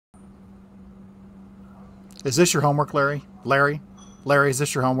Is this your homework, Larry? Larry, is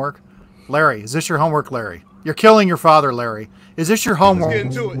this your homework? Larry, is this your homework, Larry? You're killing your father, Larry. Is this your homework?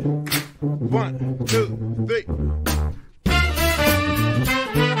 Let's get into it. 1, 2, 3.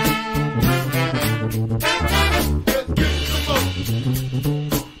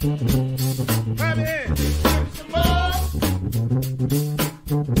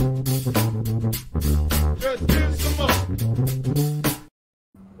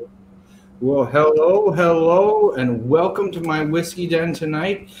 Well, hello, and welcome to my Whiskey Den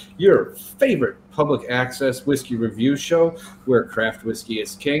tonight, your favorite public access whiskey review show where craft whiskey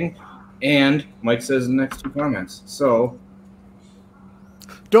is king. And Mike says the next 2 comments. So,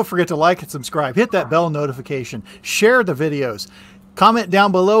 don't forget to like and subscribe. Hit that bell notification. Share the videos. Comment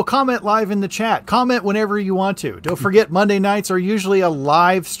down below. Comment live in the chat. Comment whenever you want to. Don't forget, Monday nights are usually a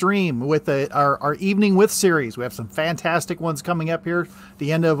live stream with our Evening With series. We have some fantastic ones coming up here at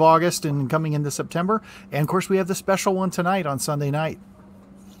the end of August and coming into September. And, of course, we have the special one tonight on Sunday night.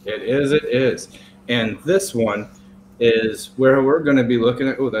 It is. And this one is where we're going to be looking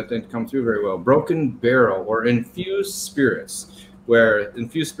at, oh, that didn't come through very well, Broken Barrel or Infuse Spirits, where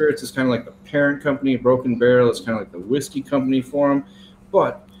Infuse Spirits is kind of like the parent company. Broken Barrel is kind of like the whiskey company for them.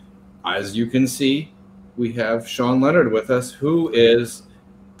 But as you can see, we have Sean Leonard with us, who is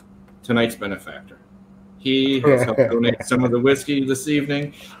tonight's benefactor. He has helped donate some of the whiskey this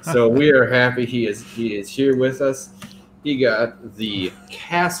evening, so we are happy he is here with us. He got the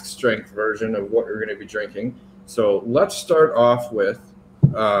cask strength version of what we're going to be drinking. So let's start off with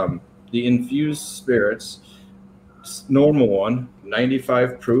the Infused Spirits. Normal one,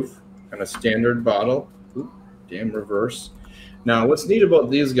 95 proof, kind of standard bottle. Ooh, damn reverse. Now, what's neat about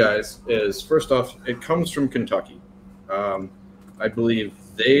these guys is, first off, it comes from Kentucky. I believe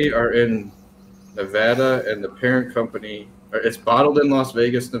they are in Nevada, and the parent company, it's bottled in Las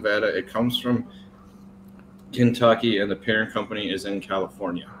Vegas, Nevada. It comes from Kentucky, and the parent company is in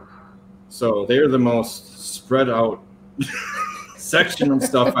California. So they're the most spread out section of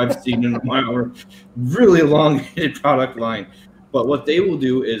stuff I've seen in my really elongated product line. But what they will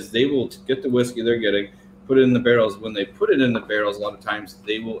do is they will get the whiskey they're getting, put it in the barrels. When they put it in the barrels, a lot of times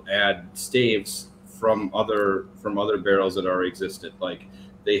they will add staves from other barrels that already existed. Like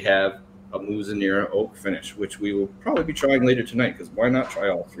they have a Mizunara oak finish, which we will probably be trying later tonight, because why not try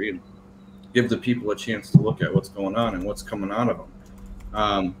all three and give the people a chance to look at what's going on and what's coming out of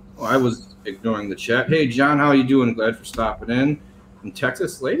them. I was ignoring the chat. Hey, John, how you doing? Glad for stopping in. From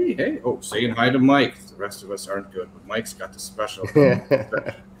Texas, lady, hey, saying hi to Mike. The rest of us aren't good, but Mike's got the special.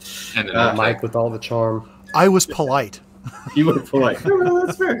 And Mike with all the charm. I was polite. You were polite. No, no,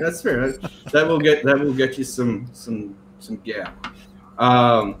 that's fair. That's fair. That will get you some gap.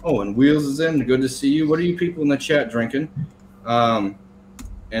 And Wheels is in. Good to see you. What are you people in the chat drinking?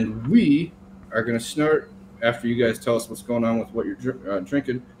 And we are going to start after you guys tell us what's going on with what you're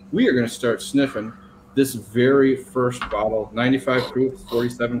drinking. We are going to start sniffing this very first bottle, 95 proof,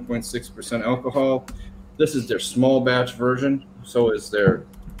 47.6% alcohol. This is their small batch version. So is their,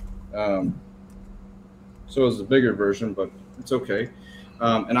 so is the bigger version, but it's okay.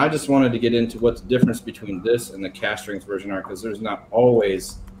 And I just wanted to get into what the difference between this and the cask strength version are, because there's not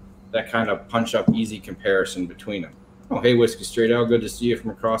always that kind of punch up easy comparison between them. Oh, hey, Whiskey Straight Out, good to see you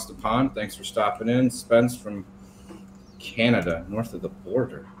from across the pond. Thanks for stopping in. Spence from Canada, north of the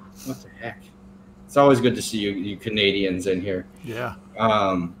border. What the heck? It's always good to see you Canadians in here. Yeah.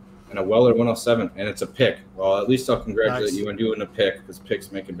 And a Weller 107, and it's a pick. Well, at least I'll congratulate Nice. you on doing a pick, because picks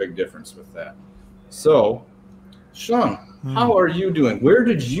make a big difference with that. So, Sean, how are you doing? Where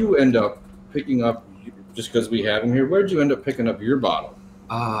did you end up picking up, just because we have him here, where did you end up picking up your bottle?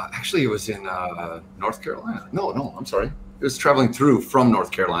 Actually, it was in North Carolina. No, I'm sorry. It was traveling through from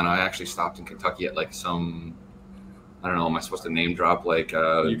North Carolina. I actually stopped in Kentucky at like some, I don't know, am I supposed to name drop like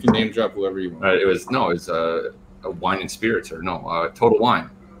You can name drop whoever you want. it was a wine and spirits, or Total Wine.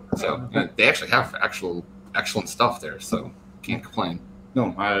 So they actually have excellent stuff there, so can't complain.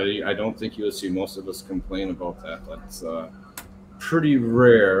 No, I don't think you'll see most of us complain about that. That's pretty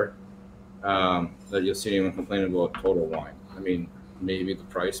rare that you'll see anyone complain about Total Wine. I mean, maybe the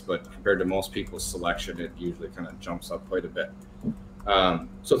price, but compared to most people's selection, it usually kind of jumps up quite a bit.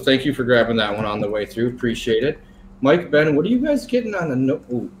 So thank you for grabbing that one on the way through. Appreciate it. Mike, Ben, what are you guys getting on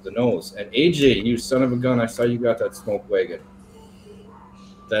the nose? And AJ, you son of a gun, I saw you got that smoke wagon.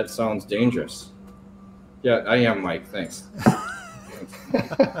 That sounds dangerous. Yeah, I am, Mike. Thanks.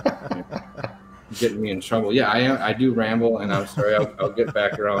 Getting me in trouble. Yeah, I do ramble, and I'm sorry. I'll get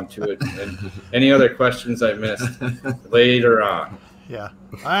back around to it. And any other questions I missed later on? Yeah,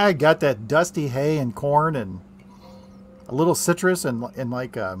 I got that dusty hay and corn and a little citrus and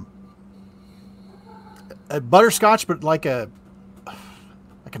like butterscotch, but like an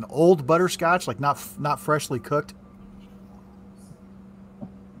old butterscotch, like not freshly cooked.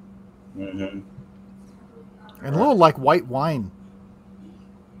 Mm-hmm. And a little like white wine.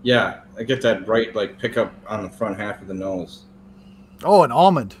 Yeah, I get that bright like pickup on the front half of the nose. Oh, an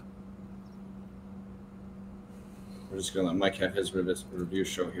almond. We're just gonna let Mike have his review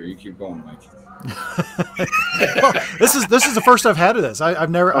show here. You keep going, Mike. Well, this is the first I've had of this.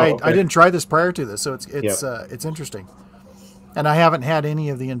 I've never I Okay. didn't try this prior to this, so it's interesting. And I haven't had any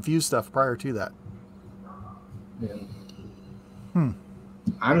of the infused stuff prior to that. Yeah.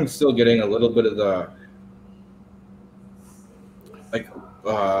 I'm still getting a little bit of the like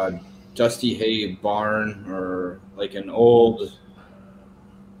dusty hay barn, or like an old,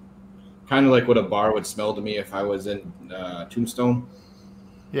 kind of like what a bar would smell to me if I was in Tombstone.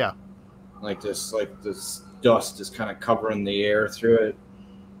 Yeah. Like this dust is kind of covering the air through it.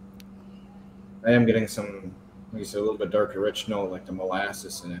 I am getting some, like you said, a little bit darker, rich note, like the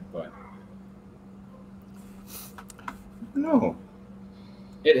molasses in it, but no,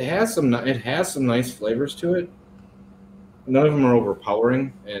 it has some nice flavors to it. None of them are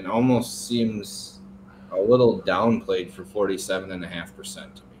overpowering, and almost seems a little downplayed for 47.5%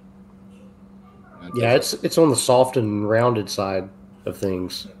 to me. Yeah, it's on the soft and rounded side of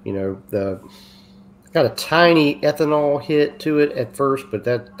things. You know, got a tiny ethanol hit to it at first, but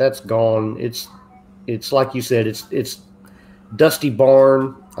that's gone. It's like you said, it's dusty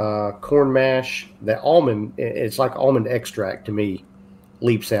barn, corn mash. The almond, it's like almond extract to me,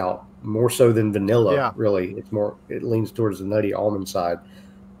 leaps out more so than vanilla. Yeah. Really, it leans towards the nutty almond side.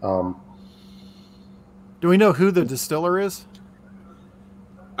 Do we know who the distiller is?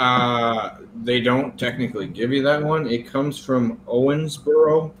 They don't technically give you that one. It comes from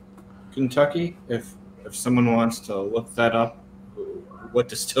Owensboro, Kentucky. If someone wants to look that up, what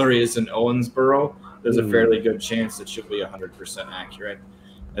distillery is in Owensboro, there's a fairly good chance that should be 100% accurate.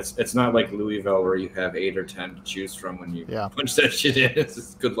 It's not like Louisville where you have 8 or 10 to choose from when you punch that shit in.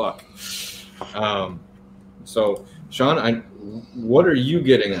 It's good luck. So, Sean, what are you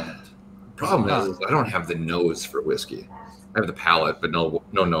getting on it? Problem is, I don't have the nose for whiskey. I have the palate, but no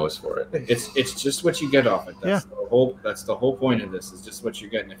nose for it. It's just what you get off it. That's the whole point of this, is just what you're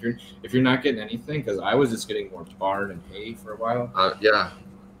getting. If you're not getting anything, because I was just getting more barn and hay for a while. Yeah.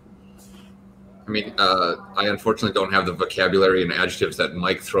 I mean, I unfortunately don't have the vocabulary and adjectives that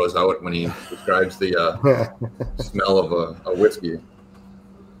Mike throws out when he describes the smell of a whiskey.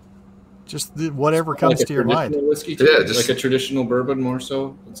 Just whatever comes like to your mind. Whiskey too? Yeah, just like a traditional bourbon more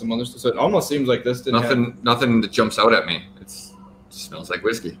so than some other stuff. So it almost seems like this didn't nothing that jumps out at me. It smells like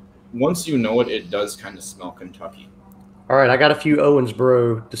whiskey. Once you know it, it does kind of smell Kentucky. All right, I got a few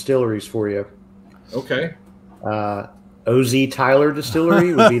Owensboro distilleries for you. Okay. OZ Tyler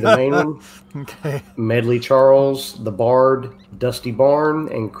Distillery would be the main one. Okay. Medley Charles, The Bard, Dusty Barn,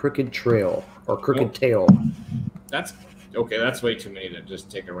 and Crooked Trail or Crooked Tail. That's okay. That's way too many to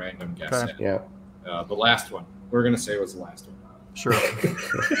just take a random guess. Okay. At. Yeah. The last one we're gonna say was the last one. Sure.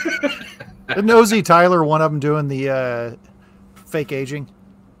 Isn't OZ Tyler one of them doing the fake aging?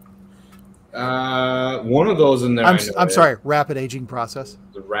 One of those in there. I'm sorry, rapid aging process.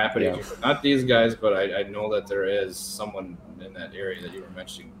 The rapid aging, not these guys, but I know that there is someone in that area that you were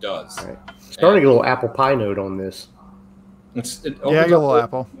mentioning does. Right. Starting to get a little apple pie note on this. Yeah, I got a little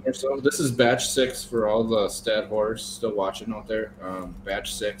apple. So this is batch 6 for all the stat whores still watching out there.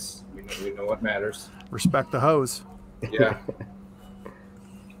 Batch 6, we know what matters. Respect the hose. Yeah.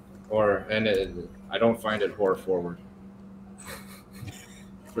 I don't find it whore forward.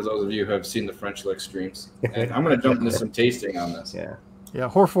 For those of you who have seen the French lick streams, and I'm going to jump into some tasting on this. Yeah. Yeah,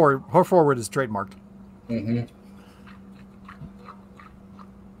 whore forward is trademarked. Mm-hmm.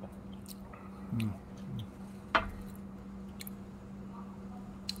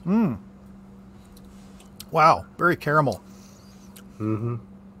 Wow, very caramel. Mm-hmm.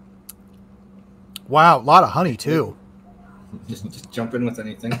 Wow, a lot of honey too. Just jump in with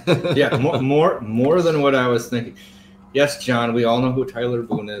anything. Yeah, more than what I was thinking. Yes, John, we all know who Tyler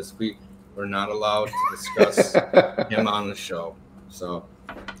Boone is. We're not allowed to discuss him on the show. So,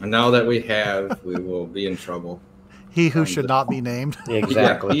 and now that we have, we will be in trouble. He who should not be named.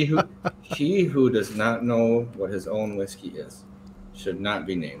 Exactly. Yeah, he who does not know what his own whiskey is should not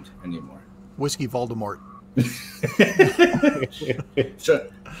be named anymore. Whiskey Voldemort.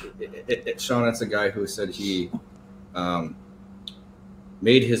 Sean, that's a guy who said he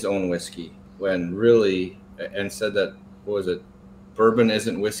made his own whiskey when really, and said that, what was it, bourbon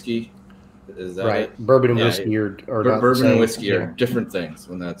isn't whiskey? Is that right? it? Bourbon and whiskey are bourbon and whiskey are different things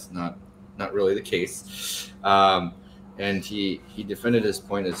when that's not really the case. And he defended his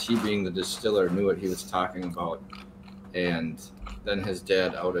point as he, being the distiller, knew what he was talking about. And then his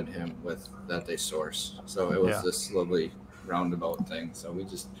dad outed him with that they source. So it was this lovely roundabout thing. So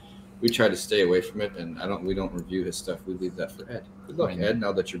we try to stay away from it, and we don't review his stuff. We leave that for Ed. Good luck, Ed,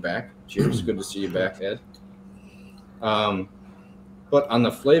 now that you're back. Cheers. Good to see you back, Ed. But on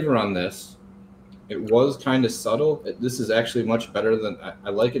the flavor on this, it was kind of subtle. This is actually much better than I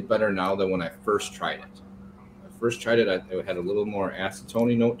like it better now than when I first tried it. When I first tried it, it had a little more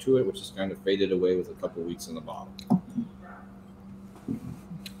acetone note to it, which is kind of faded away with a couple weeks in the bottle.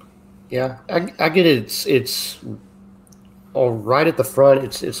 Yeah, I get it. It's all right at the front.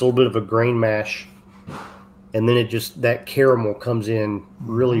 It's a little bit of a grain mash, and then that caramel comes in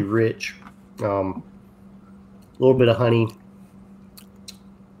really rich. A little bit of honey,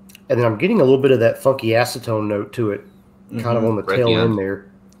 and then I'm getting a little bit of that funky acetone note to it, kind of on the tail end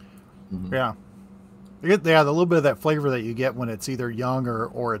there. Mm-hmm. Yeah, you get the little bit of that flavor that you get when it's either young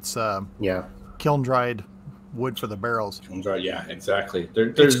or it's kiln dried wood for the barrels. Yeah, exactly.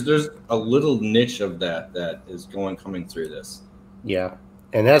 There's a little niche of that is coming through this. Yeah,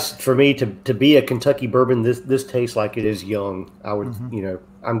 and that's for me to be a Kentucky bourbon. This tastes like it is young. I would,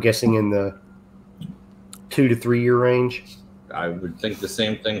 I'm guessing in the 2 to 3 year range. I would think the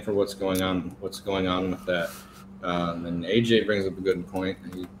same thing for what's going on with that. And AJ brings up a good point.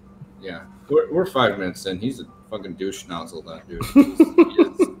 We're 5 minutes in. He's a fucking douche nozzle, that dude. He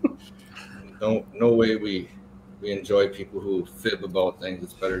is. No way we enjoy people who fib about things.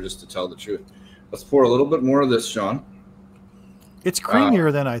 It's better just to tell the truth. Let's pour a little bit more of this, Sean. It's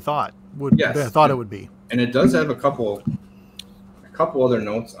creamier than I thought it would be. And it does have a couple other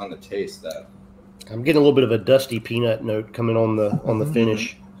notes on the taste that I'm getting a little bit of a dusty peanut note coming on the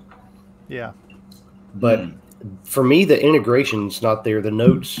finish. Yeah. But for me, the integration's not there. The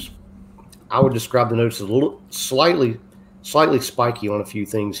notes, I would describe the notes as a little slightly spiky on a few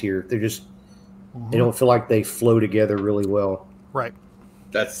things here. They're just they don't feel like they flow together really well. Right.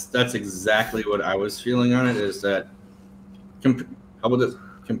 That's exactly what I was feeling on it. Is that how about this?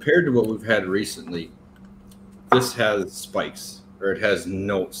 Compared to what we've had recently, this has spikes, or it has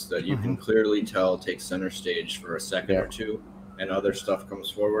notes that you can clearly tell take center stage for a second or two, and other stuff comes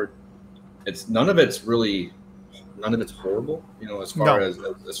forward. None of it's horrible,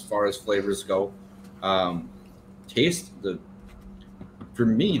 as far as flavors go. For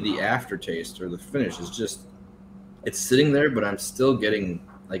me, the aftertaste or the finish is just, it's sitting there, but I'm still getting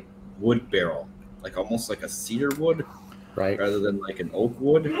like wood barrel, like almost like a cedar wood, right? Rather than like an oak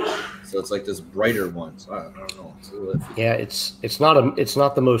wood. So it's like this brighter one. So I don't know. It's a little iffy. Yeah, it's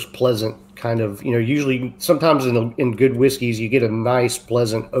not the most pleasant kind of, usually sometimes in good whiskeys you get a nice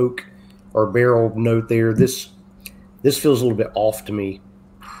pleasant oak or barrel note there. This feels a little bit off to me.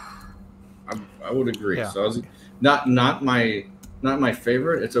 I would agree. Yeah. So I was not my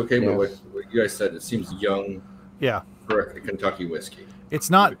favorite. It's okay, but what you guys said, it seems young. Yeah. For a Kentucky whiskey. It's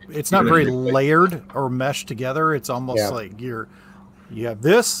not very layered or meshed together. It's almost like you have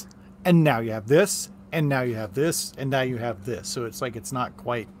this, and now you have this, and now you have this, and now you have this. So it's like it's not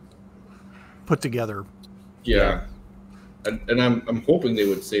quite put together. Yeah. And I'm hoping they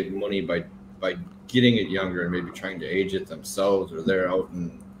would save money by getting it younger and maybe trying to age it themselves, or they're out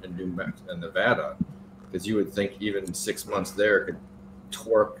in Nevada, because you would think even 6 months there could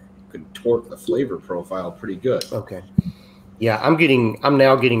torque the flavor profile pretty good. Okay. Yeah, I'm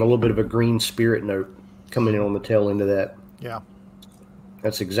now getting a little bit of a green spirit note coming in on the tail end of that. Yeah.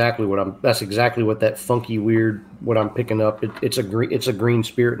 That's exactly what that funky weird what I'm picking up. It's a green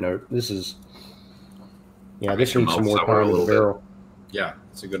spirit note. This needs some more time in the barrel. Yeah,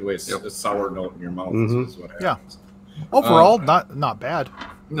 it's a good way. Yep. A sour note in your mouth is what happens. Yeah. Overall, not bad.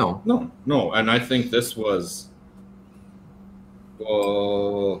 No. And I think this was.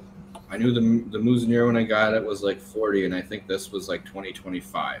 Well, I knew the Mizunara when I got it was like 40, and I think this was like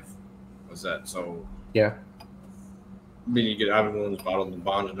 20-25. Was that so? Yeah. I mean, you get Avalon's bottled and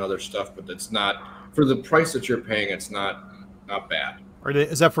bond and other stuff, but it's not for the price that you're paying. It's not bad.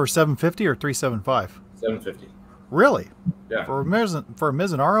 Is that for 750 or 375? 750. Really? Yeah. For a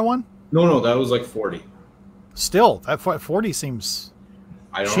Mizunara one? No, that was like 40. Still, that 40 seems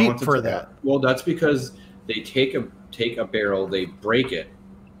cheap for that. Well, that's because they take a barrel, they break it,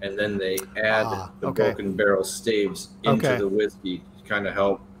 and then they add the broken barrel staves into the whiskey to kind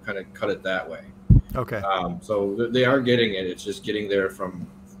of cut it that way. Okay. So they are getting it. It's just getting there from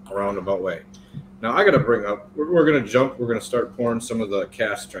a roundabout way. Now I got to bring up. We're going to jump. We're going to start pouring some of the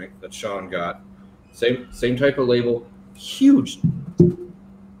Cask strength that Sean got. Same type of label.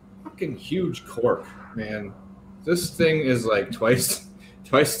 Fucking huge cork, man. This thing is like twice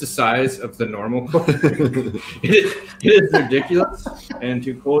twice the size of the normal cork. It is ridiculous. And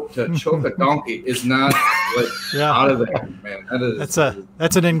to quote, to choke a donkey is not like out of there, man. That's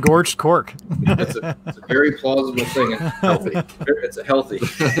an engorged cork. It's a very plausible thing and healthy. It's a healthy.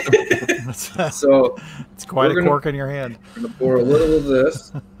 So it's quite a cork in your hand. We're gonna pour a little of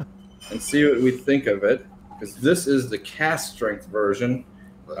this and see what we think of it, because this is the cask strength version.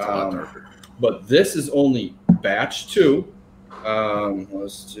 But this is only batch 2. And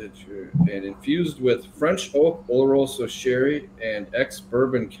infused with French oak, Oloroso sherry, and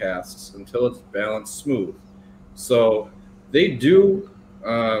ex-bourbon casks until it's balanced smooth. So they do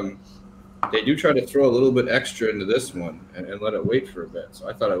try to throw a little bit extra into this one and let it wait for a bit. So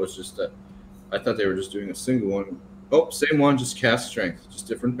I thought it was just that. I thought they were just doing a single one. Oh, same one, just cask strength, just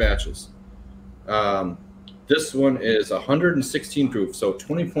different batches. This one is 116 proof, so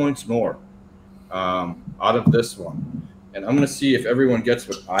 20 points more out of this one. And I'm going to see if everyone gets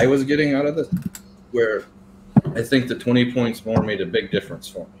what I was getting out of this, where I think the 20 points more made a big difference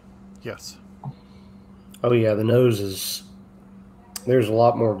for me. Yes. Oh, yeah, the nose is... There's a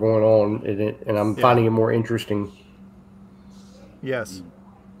lot more going on in it, and I'm finding it more interesting. Yes.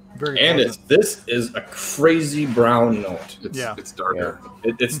 Very and this is a crazy brown note. It's darker.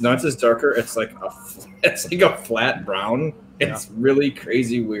 Yeah. It's not just darker. It's like a flat brown. It's really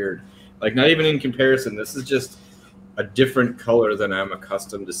crazy weird. Like, not even in comparison. This is just a different color than I'm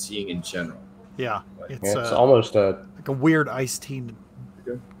accustomed to seeing in general. Yeah, it's almost like a weird iced tea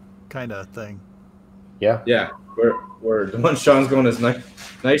kind of thing. Yeah, yeah. Where the one Sean's going is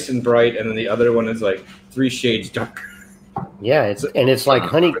nice and bright, and then the other one is like 3 shades darker. Yeah, it's like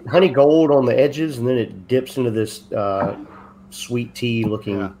honey gold on the edges, and then it dips into this sweet tea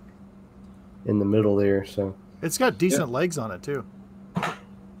looking in the middle there. So it's got decent legs on it too.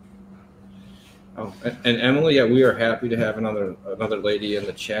 Oh, and Emily, we are happy to have another lady in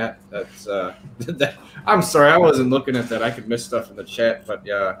the chat. That's I'm sorry, I wasn't looking at that. I could miss stuff in the chat, but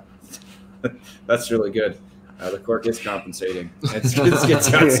yeah, that's really good. The cork is compensating. It's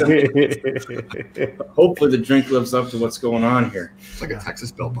hopefully the drink lives up to what's going on here. It's like a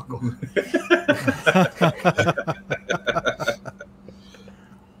Texas belt buckle.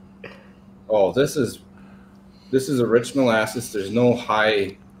 Oh, this is a rich molasses. There's no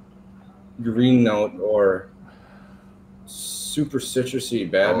high green note or super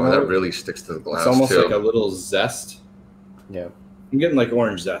citrusy bad note. That really sticks to the glass. It's almost like a little zest. Yeah, I'm getting like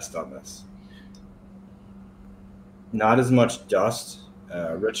orange zest on this. Not as much dust,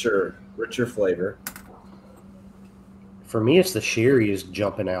 richer flavor. For me, it's the sherry is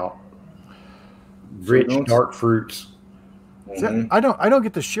jumping out. Rich, dark fruits. Mm-hmm. I don't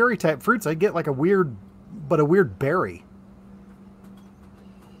get the sherry type fruits. I get like a weird berry.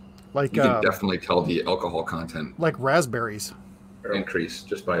 Like you can definitely tell the alcohol content, like raspberries, increase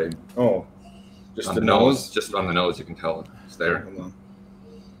just by just the nose. Just on the nose, you can tell it's there.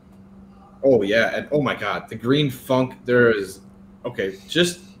 Oh yeah, and oh my God, the green funk. There is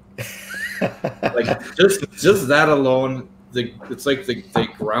just like just that alone. It's like they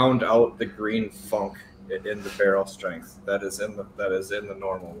ground out the green funk in the barrel strength that is in the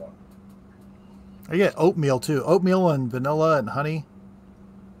normal one. I get oatmeal too, oatmeal and vanilla and honey.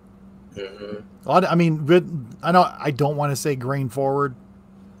 Mm-hmm. I mean, I don't want to say grain forward.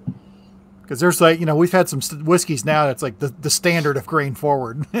 Because there's like, we've had some whiskeys now that's like the standard of grain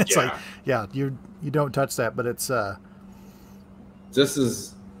forward. It's like, you don't touch that, but it's this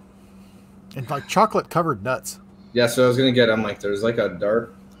is and like chocolate covered nuts. Yeah, so I was gonna get. I'm like, there's like a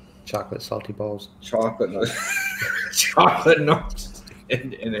dark chocolate salty balls. Chocolate nuts. Chocolate nuts.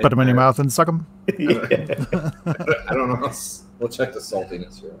 Put them in your mouth and suck them. I don't know. We'll check the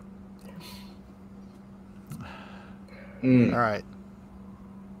saltiness here. All right.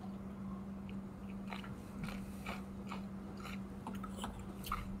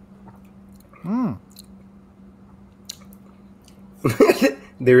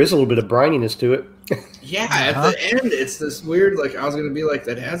 There is a little bit of brininess to it. Yeah, at the end, it's this weird, like, I was going to be like,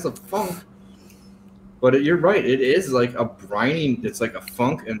 that has a funk. But you're right. It is like a briny, it's like a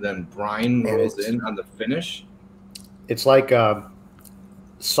funk, and then brine rolls in on the finish. It's like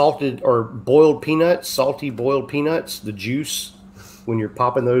salted or boiled peanuts, salty boiled peanuts, the juice, when you're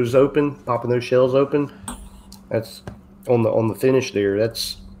popping those shells open. That's on the finish there.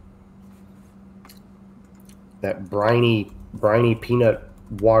 That's that briny peanut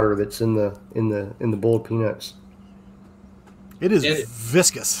water that's in the boiled peanuts. It is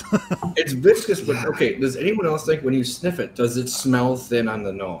viscous. It's viscous, but okay. Does anyone else think when you sniff it, does it smell thin on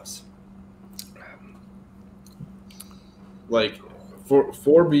the nose? Like,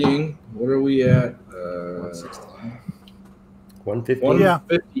 for being, what are we at?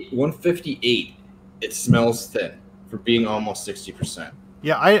 150. 158. It smells thin for being almost 60%.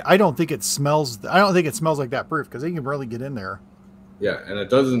 Yeah, I don't think it smells. I don't think it smells like that proof because they can really get in there. Yeah, and it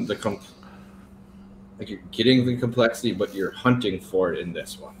doesn't like you're getting the complexity, but you're hunting for it in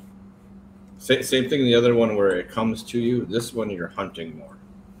this one. Same thing in the other one where it comes to you. This one you're hunting more,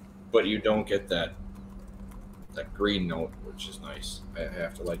 but you don't get that green note, which is nice. I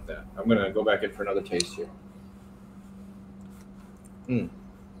have to like that. I'm gonna go back in for another taste here.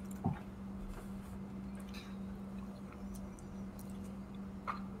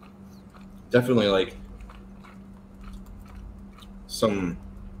 Definitely like some,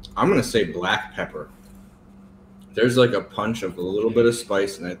 I'm gonna say black pepper. There's like a punch of a little bit of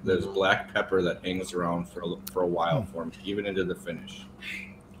spice, and there's black pepper that hangs around for a while for me, even into the finish.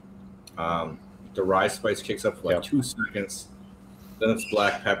 The rye spice kicks up for like 2 seconds, then it's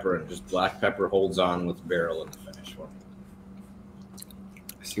black pepper, and just black pepper holds on with barrel in the finish for me.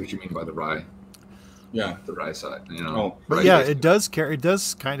 I see what you mean by the rye. Yeah, the rye side. You know, but rye yeah, base. it does carry. It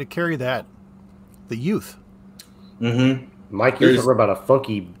does kind of carry the youth. Mm-hmm. Mike, you're talking about a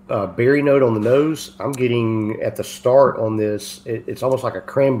funky berry note on the nose. I'm getting at the start on this. It's almost like a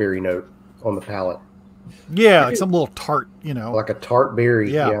cranberry note on the palate. Yeah, like some little tart, like a tart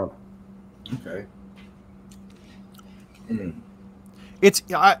berry. Yeah. Okay. It's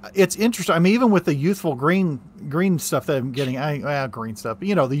interesting. I mean, even with the youthful green stuff that I'm getting, green stuff.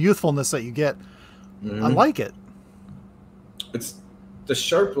 But, the youthfulness that you get, I like it. It's the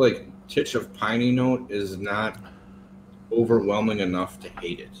sharp like titch of piney note is not overwhelming enough to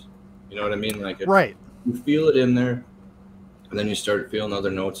hate it. You know what I mean? Like right. You feel it in there, and then you start feeling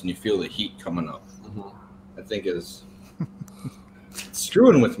other notes, and you feel the heat coming up. I think is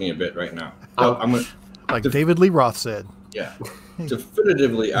screwing with me a bit right now. So I'm gonna, like David Lee Roth said. Yeah,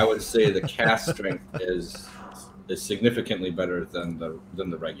 definitively, I would say the Cask strength is significantly better than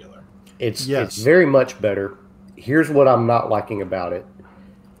the regular. It's very much better. Here's what I'm not liking about it.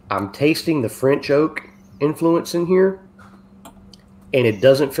 I'm tasting the French oak influence in here, and it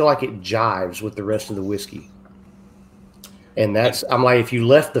doesn't feel like it jives with the rest of the whiskey. And I'm like, if you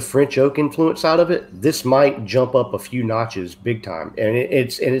left the French oak influence out of it, this might jump up a few notches big time. And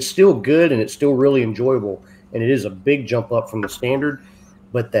it's still good, and it's still really enjoyable, and it is a big jump up from the standard.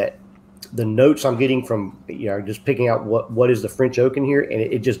 But the notes I'm getting from just picking out what is the French oak in here, and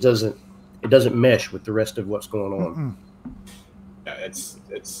it just doesn't mesh with the rest of what's going on. Yeah, it's.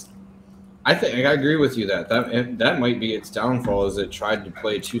 I think I agree with you that might be its downfall, is it tried to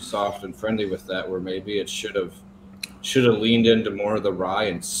play too soft and friendly with that, where maybe it should have leaned into more of the rye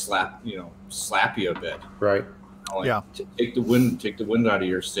and slap you a bit. Right. To take the wind out of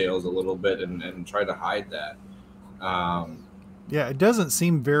your sails a little bit and try to hide that. It doesn't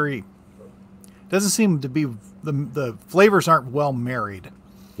seem to be the flavors aren't well married.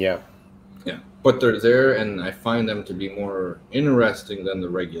 Yeah. Yeah, but they're there, and I find them to be more interesting than the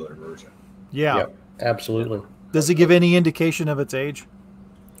regular version. Yeah. Yep, absolutely. Does it give any indication of its age?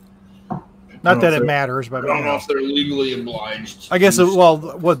 Not that it matters, but I don't know if they're legally obliged. I guess depending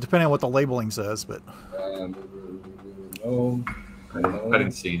on what the labeling says, but no, I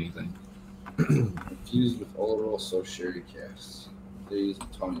didn't see anything. Infused with olive oil, so sherry casks. They use a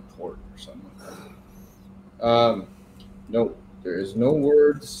tawny port or something like that. No, there is no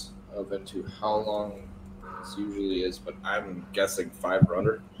words of into how long this usually is, but I'm guessing 5 or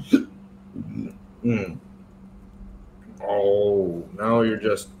under. Oh, now you're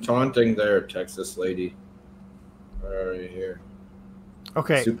just taunting there, Texas lady. Where are you here?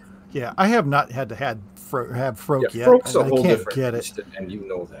 Okay. Yeah, I have not had to have Froke yet. Froke's a whole I can't different get beast, it. and you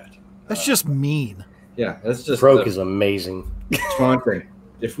know that. That's just mean. Yeah, that's just Froke is amazing. taunting.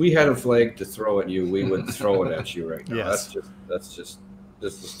 If we had a flag to throw at you, we would throw it at you right now. Yes.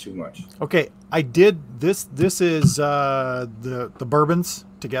 This is too much. Okay, I did this. This is the bourbons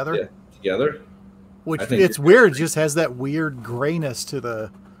together. Yeah, together. Which it's weird. It just has that weird grayness to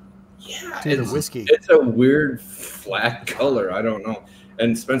the whiskey. It's a weird flat color. I don't know.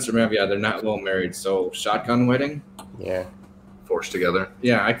 And Spencer Mav, they're not well married. So shotgun wedding. Yeah. Forced together.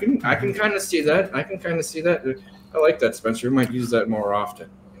 Yeah, I can kind of see that. I like that, Spencer. We might use that more often.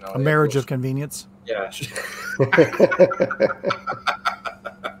 A marriage of convenience. Yeah.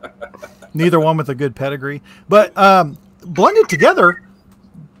 Neither one with a good pedigree, but blended together,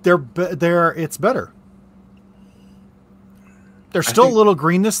 it's better. There's still a little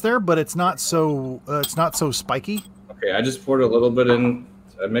greenness there, but it's not so spiky. Okay, I just poured a little bit in.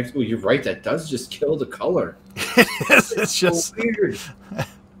 Well, you're right. That does just kill the color. It's just so weird.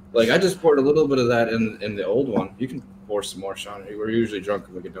 Like I just poured a little bit of that in the old one. You can pour some more, Sean. We're usually drunk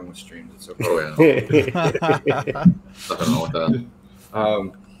when we get done with streams. It's okay. Oh yeah. Nothing wrong with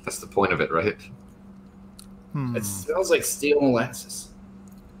that. That's the point of it, right? It smells like stale molasses.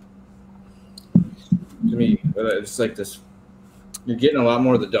 To me, it's like this. You're getting a lot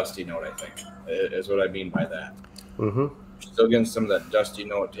more of the dusty note, I think, is what I mean by that. Mm-hmm. Still getting some of that dusty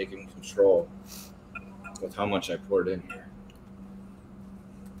note taking control with how much I poured in here.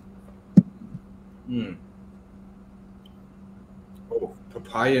 Oh,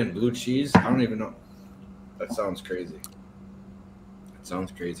 papaya and blue cheese? I don't even know. That sounds crazy. It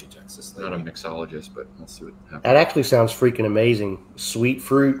sounds crazy, Texas. Not a mixologist, but we'll see what happens. That actually sounds freaking amazing. Sweet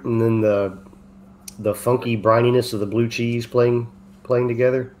fruit and then the funky brininess of the blue cheese playing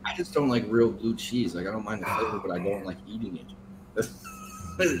together. I just don't like real blue cheese. Like, I don't mind the flavor, but I don't like eating it. This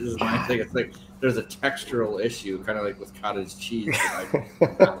is my thing. It's like there's a textural issue, kind of like with cottage cheese.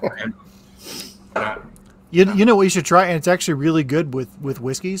 You know what you should try, and it's actually really good with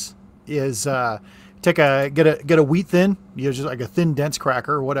whiskeys. Is get a wheat thin, just like a thin dense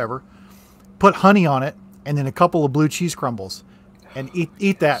cracker or whatever. Put honey on it, and then a couple of blue cheese crumbles, and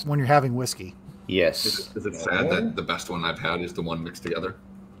eat that when you're having whiskey. Yes. Is it sad that the best one I've had is the one mixed together?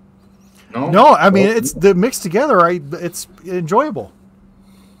 No, I mean it's the mixed together. It's enjoyable.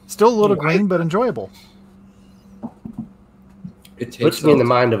 Still a little green, but enjoyable. It puts me in the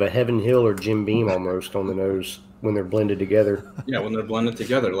mind of a Heaven Hill or Jim Beam almost on the nose when they're blended together. Yeah, when they're blended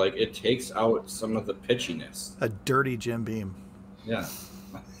together, like it takes out some of the pitchiness. A dirty Jim Beam. Yeah.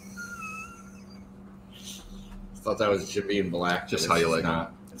 Thought that was Jim Beam black. Just how you like it.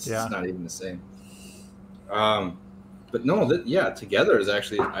 It's not even the same. But no, together is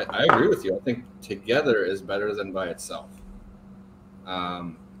actually. I agree with you. I think together is better than by itself.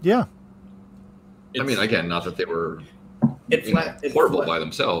 Yeah. I mean, again, not that they were it's horrible by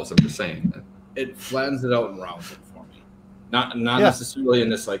themselves. I'm just saying that it flattens it out and rounds it for me. Not necessarily in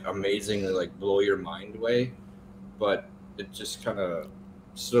this like amazingly like blow your mind way, but it just kind of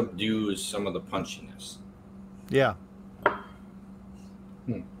subdues some of the punchiness. Yeah.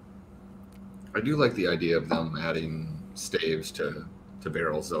 I do like the idea of them adding staves to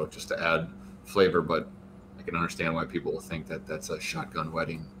barrels, though, just to add flavor. But I can understand why people think that that's a shotgun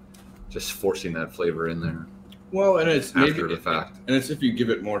wedding, just forcing that flavor in there. Well, and it's after the fact, and it's if you give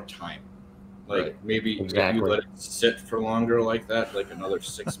it more time, like maybe if you let it sit for longer like that, like another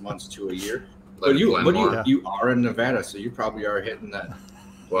 6 months to a year. But you are in Nevada, so you probably are hitting that.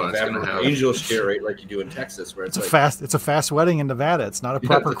 Well, it's going to have angel share rate like you do in Texas, where it's a fast wedding in Nevada. It's not a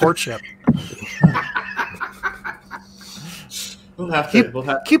proper courtship.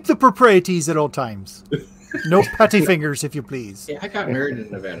 Keep the proprieties at all times. No putty fingers, if you please. Yeah, I got married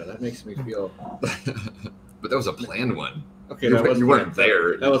in Nevada. That makes me feel. But that was a planned one. Okay, you weren't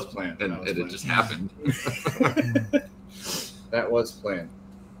there. That was planned, and it just happened. That was planned.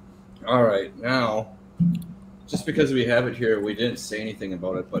 All right, now. Just because we have it here, we didn't say anything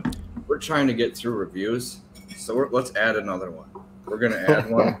about it, but we're trying to get through reviews, so let's add another one. We're going to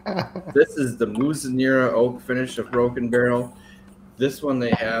add one. This is the Mizunara oak finish of Broken Barrel. This one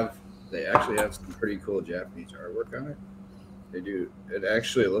they actually have some pretty cool Japanese artwork on it. They do. It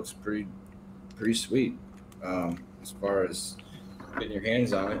actually looks pretty sweet as far as getting your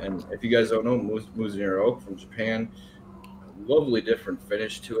hands on it. And if you guys don't know, Mizunara oak from Japan, lovely different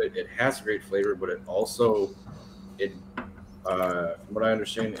finish to it. It has great flavor, but it also from what I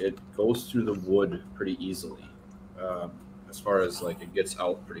understand, it goes through the wood pretty easily. As far as like it gets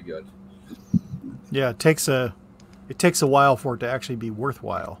out pretty good. Yeah, it takes a while for it to actually be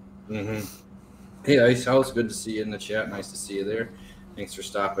worthwhile. Mm-hmm. Hey, Ice House, good to see you in the chat. Nice to see you there. Thanks for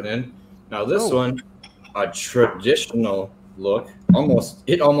stopping in. Now this one, a traditional look.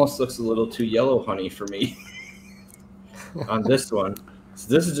 It almost looks a little too yellow honey for me. On this one. So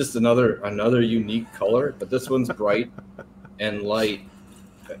this is just another unique color, but this one's bright and light.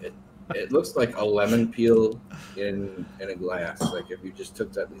 It looks like a lemon peel in a glass, like if you just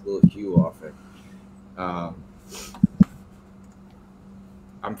took that little hue off it.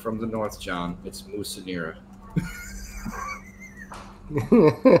 I'm from the north, John. It's Mizunara.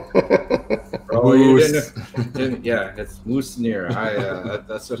 Oh, you didn't, yeah, it's Mizunara.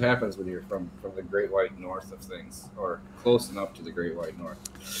 That's what happens when you're from the Great White North of things, or close enough to the Great White North.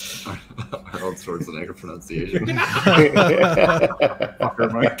 Arnold Schwarzenegger pronunciation.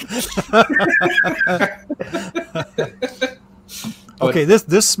 Fucker, Mike. Okay,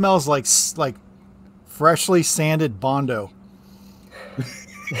 this smells like freshly sanded Bondo.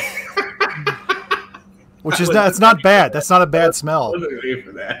 Which is it's not bad. That's not a bad smell. I wasn't waiting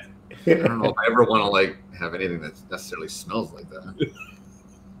for that. I don't know if I ever want to have anything that necessarily smells like that.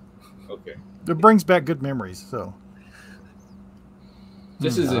 Okay. It brings back good memories. So.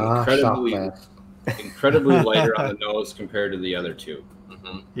 This is shot glass. incredibly lighter on the nose compared to the other two.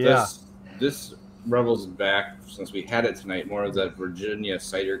 Yeah. This revels back, since we had it tonight, more of that Virginia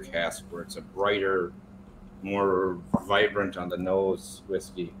cider cask where it's a brighter, more vibrant on the nose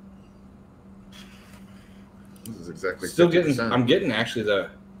whiskey. This is exactly Still 50%. I'm getting actually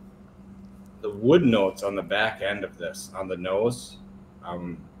the wood notes on the back end of this on the nose. I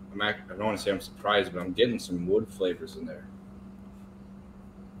don't want to say I'm surprised, but I'm getting some wood flavors in there.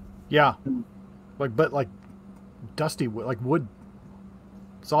 Yeah. Like dusty wood, like wood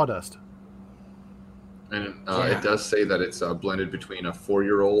sawdust. And it does say that it's blended between a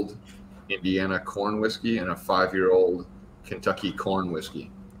 4-year-old Indiana corn whiskey and a 5-year-old Kentucky corn whiskey.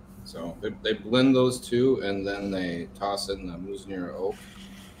 So they blend those two, and then they toss in the Mizunara oak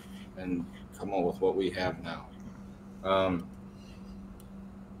and come up with what we have now.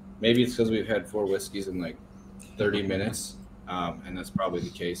 Maybe it's because we've had 4 whiskeys in like 30 minutes, and that's probably the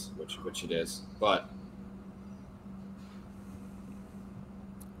case, which it is. But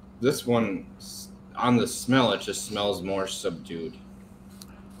this one, on the smell, it just smells more subdued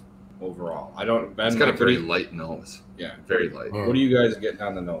overall. It's got a very light nose. Yeah, very light. What are you guys getting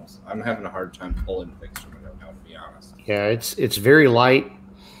on the nose? I'm having a hard time pulling things from it right now, to be honest. Yeah, it's very light.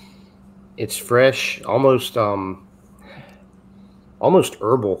 It's fresh, almost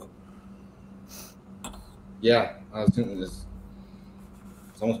herbal. Yeah, I was thinking this.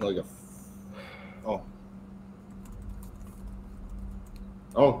 It's almost like a.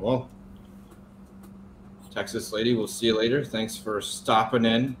 Oh well. Texas lady, we'll see you later. Thanks for stopping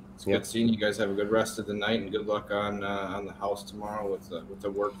in. It's good seeing you guys. Have a good rest of the night, and good luck on the house tomorrow with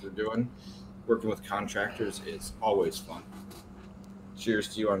the work they're doing. Working with contractors is always fun.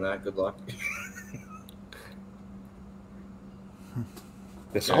 Cheers to you on that. Good luck.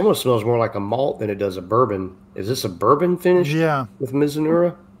 This almost smells more like a malt than it does a bourbon. Is this a bourbon finish? Yeah. With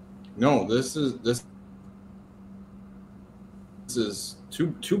Mizunara? No, this is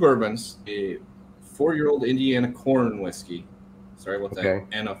two bourbons, a 4-year-old Indiana corn whiskey. Sorry about that.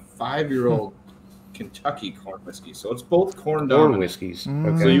 And a 5-year-old Kentucky corn whiskey. So it's both corn dominant whiskeys.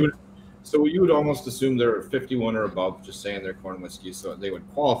 Okay. So you would almost assume they're 51 or above, just saying they're corn whiskeys, so they would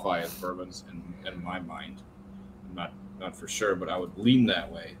qualify as bourbons in my mind. I'm not for sure, but I would lean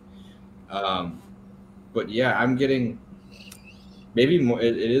that way. But yeah, I'm getting maybe more.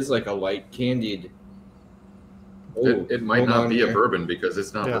 It is like a light candied. It might not be a bourbon because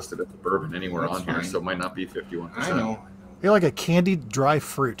it's not listed as a bourbon anywhere That's on here, fine. so it might not be 51%. I know. You're like a candied dry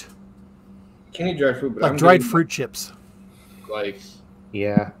fruit. Candied dry fruit, but like I'm dried getting, fruit chips. Like,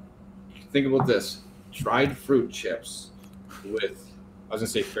 yeah. Think about this: dried fruit chips with, I was gonna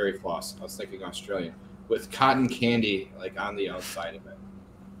say fairy floss. I was thinking Australian, with cotton candy like on the outside of it.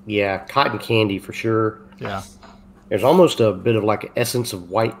 Yeah, cotton candy for sure. Yeah. There's almost a bit of like essence of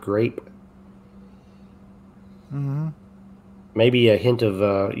white grape. Mm-hmm. Maybe a hint of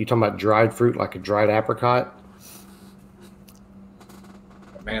you talking about dried fruit, like a dried apricot.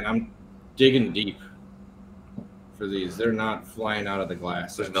 Man, I'm digging deep for these. They're not flying out of the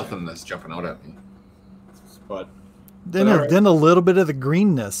glass. There's nothing that's jumping out at me. But then a little bit of the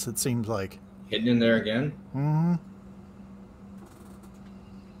greenness, it seems like. Hidden in there again. Mm-hmm.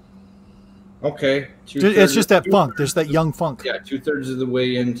 Okay. It's just that funk. There's that young funk. Yeah, 2/3 of the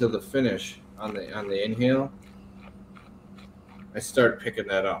way into the finish on the inhale, I start picking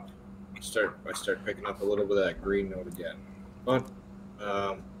that up. I start picking up a little bit of that green note again. But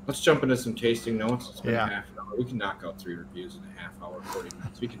let's jump into some tasting notes. It's been half an hour. We can knock out 3 reviews in a half hour, 40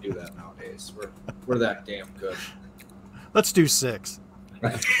 minutes. We can do that nowadays. We're that damn good. Let's do 6.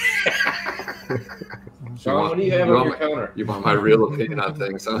 Sean, what do you have on your counter? You want my real opinion on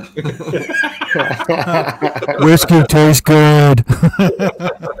things, huh? Whiskey tastes good.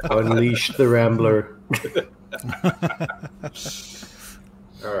 Unleash the Rambler.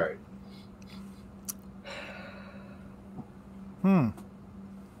 All right.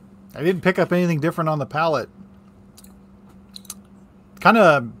 I didn't pick up anything different on the palate. Kind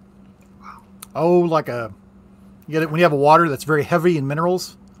of, like a, you get it when you have a water that's very heavy in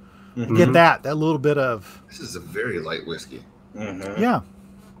minerals. You get that little bit of. This is a very light whiskey. Mm-hmm. Yeah.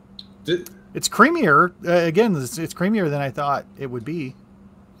 It's creamier. Again, it's creamier than I thought it would be.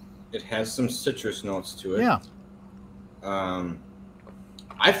 It has some citrus notes to it. Yeah.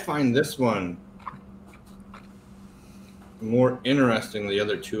 I find this one more interesting than the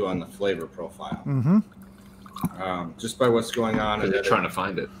other two on the flavor profile. Mm-hmm. Just by what's going on. They're trying to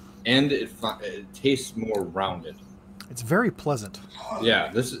find it. And it tastes more rounded. It's very pleasant.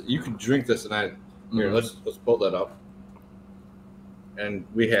 Yeah, you can drink this, and let's pull that up. And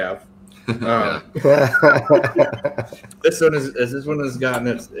we have. This one has gotten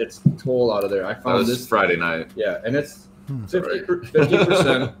its toll out of there. I found this Friday night. Yeah, and it's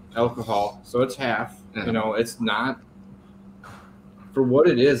 50% alcohol, so it's half. Yeah. You know, it's not for what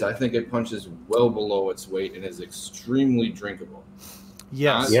it is. I think it punches well below its weight and is extremely drinkable.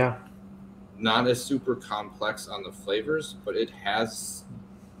 Yes. Not as super complex on the flavors, but it has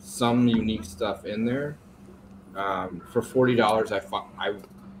some unique stuff in there. For $40,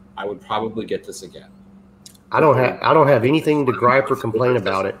 I would probably get this again. I don't have anything to gripe or complain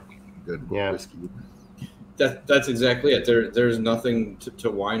about it. Good whiskey. That's exactly it. There's nothing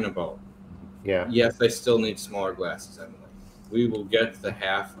to whine about. Yeah. Yes, I still need smaller glasses, Emily. We will get the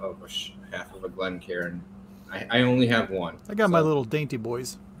half of a Glencairn. I only have one. I got my little dainty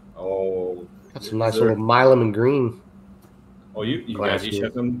boys. Oh, that's some nice little Milam and green. Oh, you guys each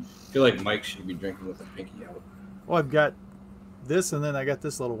have them. I feel like Mike should be drinking with a pinky out. Well, I've got this, and then I got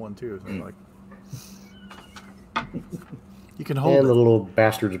this little one too. So like, you can hold and the little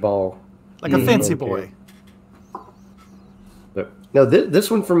bastard's ball, like a fancy boy. But no,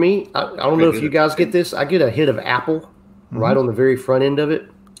 this one for me, I don't know if you guys get this. I get a hit of apple right on the very front end of it,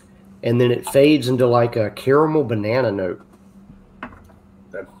 and then it fades into like a caramel banana note.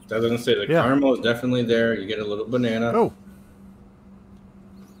 That doesn't say the caramel is definitely there. You get a little banana. Oh.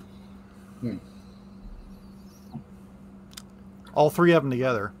 All three of them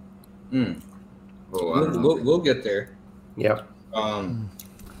together. Oh, we'll get there. Yep. I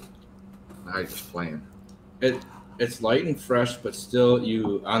just playing. It's light and fresh, but still,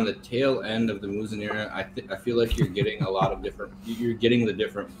 you on the tail end of the Mizunara. I feel like you're getting a lot of different. You're getting the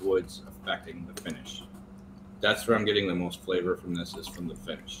different woods affecting the finish. That's where I'm getting the most flavor from this is from the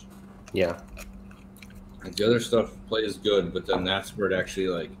finish. Yeah. And the other stuff plays good, but then that's where it actually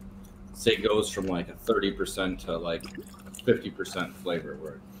like, say, goes from like a 30% to like 50% flavor.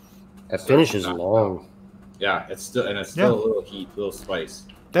 Where that finish is long. Yeah, it's still a little heat, a little spice.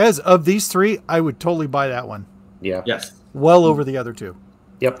 As of these three, I would totally buy that one. Yeah. Yes. Well over the other two.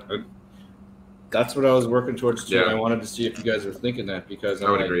 Yep. That's what I was working towards too. Yeah. I wanted to see if you guys were thinking that because I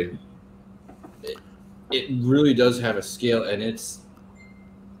would agree. It really does have a scale, and it's.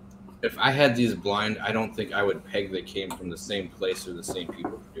 If I had these blind, I don't think I would peg they came from the same place or the same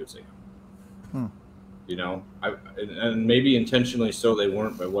people producing them. You know, and maybe intentionally so they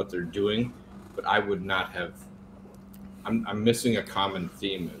weren't by what they're doing, but I would not have. I'm missing a common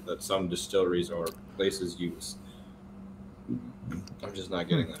theme that some distilleries or places use. I'm just not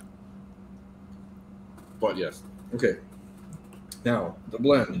getting that. But yes, okay. Now the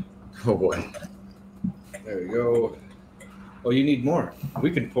blend. Oh boy. There we go. Oh, you need more.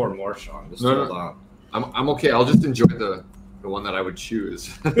 We can pour more, Sean. Just hold on. I'm okay. I'll just enjoy the one that I would choose.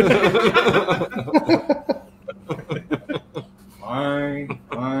 Fine.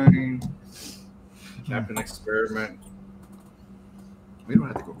 Captain Experiment. We don't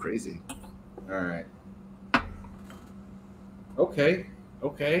have to go crazy. All right. Okay.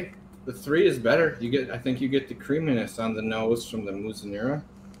 The 3 is better. I think you get the creaminess on the nose from the Mizunara.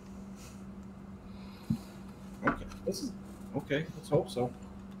 Okay. This is okay. Let's hope so.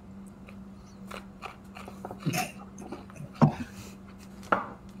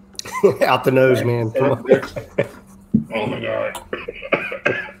 Out the nose, man. Come on. Oh my god.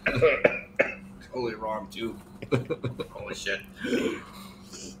 Totally wrong too. Holy shit.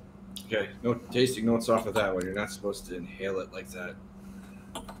 Okay, no tasting notes off of that one. You're not supposed to inhale it like that.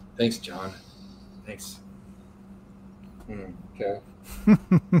 Thanks, John. Thanks. Okay.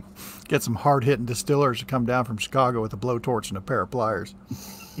 Get some hard-hitting distillers to come down from Chicago with a blowtorch and a pair of pliers.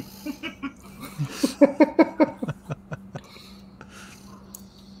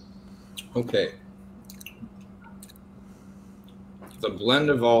 Okay. The blend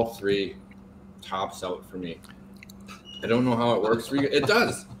of all 3 tops out for me. I don't know how it works for you. It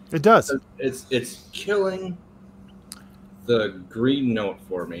does. It does. It's killing the green note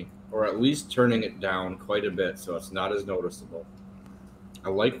for me, or at least turning it down quite a bit so it's not as noticeable. I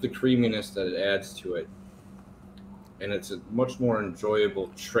like the creaminess that it adds to it, and it's a much more enjoyable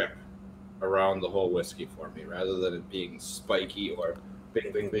trip around the whole whiskey for me, rather than it being spiky or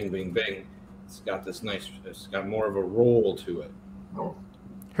bing, bing, bing, bing, bing. It's got more of a roll to it.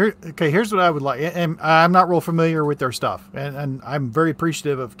 Here's what I would like, and I'm not real familiar with their stuff, and I'm very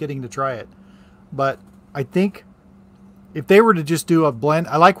appreciative of getting to try it. But I think if they were to just do a blend,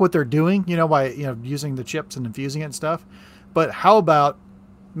 I like what they're doing, by using the chips and infusing it and stuff. But how about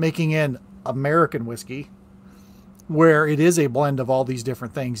making an American whiskey where it is a blend of all these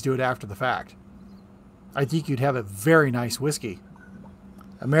different things? Do it after the fact. I think you'd have a very nice whiskey.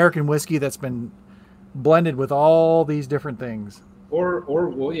 American whiskey that's been blended with all these different things. Or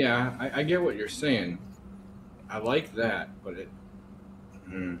well, yeah, I get what you're saying. I like that, but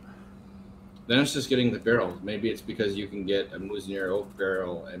then it's just getting the barrels. Maybe it's because you can get a Mizunara oak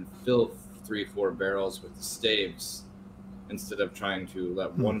barrel and fill 3-4 barrels with the staves instead of trying to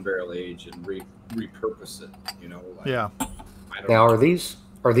let one barrel age and repurpose it. You know? Like, Yeah. I don't Now, know.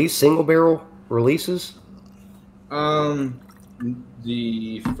 are these single barrel releases?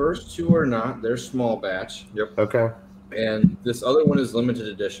 The first two are not. They're small batch. Yep. Okay. And this other one is limited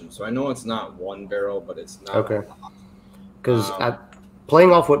edition. So I know it's not one barrel, but it's not. Okay. Because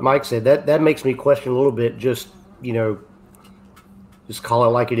playing off what Mike said, that makes me question a little bit. Just just call it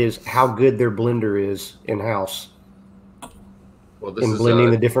like it is. How good their blender is in house Well, this in is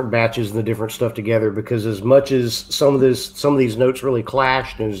blending the different batches and the different stuff together. Because as much as some of these notes really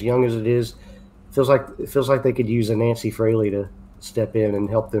clashed, and as young as it is, it feels like they could use a Nancy Fraley to step in and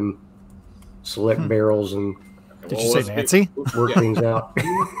help them select barrels and Did you say Nancy? work things out.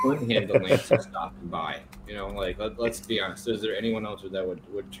 You couldn't handle Nancy stopping by. You know, like let's be honest. Is there anyone else that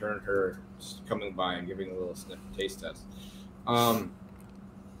would turn her coming by and giving a little sniff taste test? I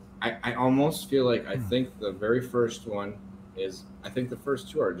almost feel like I think the very first one is. I think the first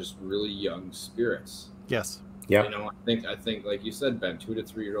two are just really young spirits. Yes. Yeah. You know, I think like you said, Ben, 2 to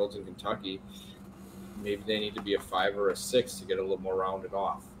 3 year olds in Kentucky, maybe they need to be a 5 or a 6 to get a little more rounded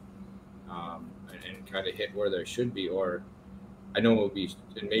off, and kind of hit where they should be. Or I know it will be,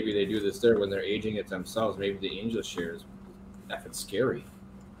 and maybe they do this there when they're aging it themselves. Maybe the Angel shares, that's scary.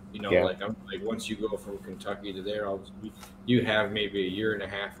 You know, Yeah. like once you go from Kentucky to there, you have maybe 1.5 years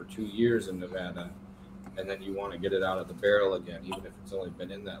or 2 years in Nevada, and then you want to get it out of the barrel again, even if it's only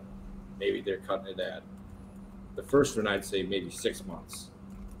been in that long. Maybe they're cutting it at the first one. I'd say maybe 6 months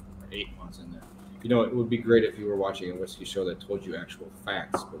or 8 months in there. You know, it would be great if you were watching a whiskey show that told you actual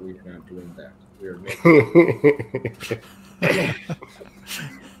facts, but we are not doing that. We are making.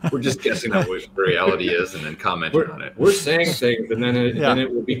 we're just guessing on what reality is and then commenting on it. We're saying things, and then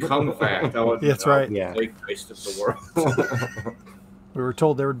it will become fact. That's right. Yeah. Fake taste of the world. We were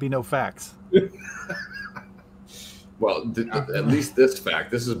told there would be no facts. Well, at least this fact.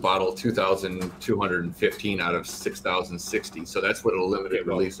 This is bottle 2,215 out of 6,060. So that's what a limited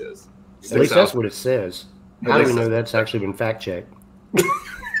release is. At least that's what it says. How do we know that's actually been fact checked?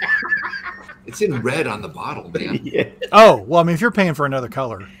 It's in red on the bottle, man. Yeah. Oh, well, I mean, if you're paying for another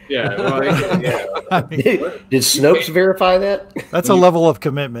color, Yeah. Well, yeah. I mean, Did Snopes verify that? that's a level of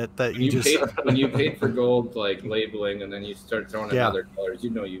commitment that you just. When you paid for gold like labeling, and then you start throwing in Yeah. other colors, you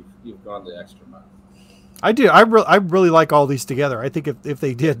know you've gone the extra mile. I do. I really like all these together. I think if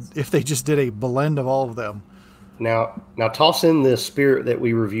they just did a blend of all of them. Now toss in the spirit that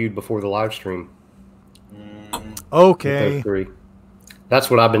we reviewed before the live stream. Okay. Those three.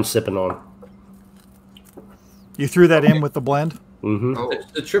 That's what I've been sipping on. You threw that in with the blend? Mm-hmm. Oh,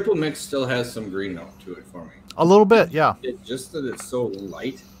 The triple mix still has some green note to it for me. A little bit, yeah. It's just that it's so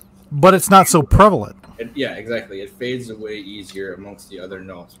light. But it's not so prevalent. Yeah, exactly. It fades away easier amongst the other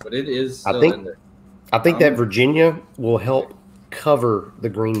notes, but it is I still think- in there. I think that Virginia will help cover the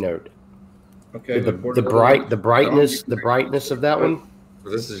green note. Okay. The brightness of that one.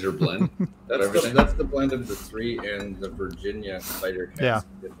 this is your blend. That's the blend of the 3 and the Virginia cider cask Yeah.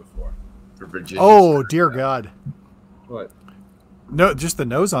 we did before. For Virginia. Oh, dear God. What? No, just the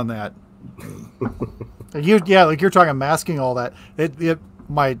nose on that. Like you're talking masking all that.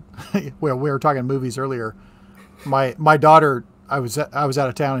 Well, we were talking movies earlier. My daughter, I was out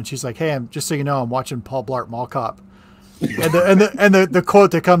of town, and she's like, "Hey, just so you know, I'm watching Paul Blart Mall Cop." And the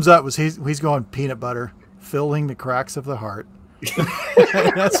quote that comes up was he's going peanut butter filling the cracks of the heart.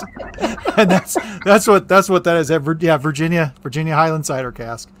 that's what that is. Yeah, Virginia Highland cider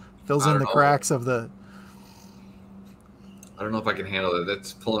cask fills in the cracks of the. I don't know if I can handle it.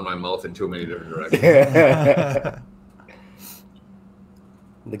 That's pulling my mouth in too many different directions.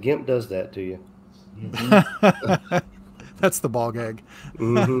 The GIMP does that to you. That's the ball gag.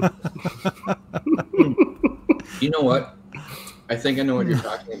 Mm-hmm. You know what? I think I know what you're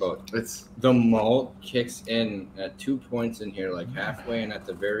talking about. It's The malt kicks in at 2 points in here, like halfway and at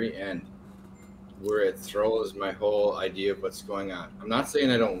the very end, where it throws my whole idea of what's going on. I'm not saying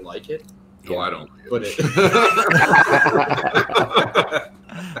I don't like it, no, I don't. but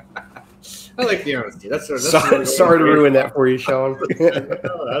I like the honesty. That's Sorry to ruin that for you, Sean.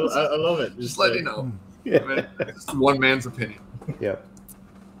 I love it. Just let you know. Yeah. I mean, it's one man's opinion. Yeah.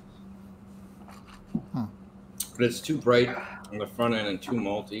 But it's too bright on the front end and too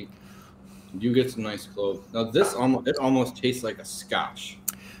malty. You get some nice clove. Now this almost tastes like a Scotch.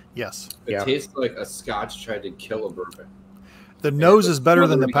 Yes. It tastes like a Scotch tried to kill a bourbon. The nose is better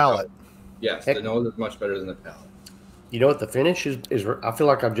than the palate. Yes, the nose is much better than the palate. You know what the finish is? I feel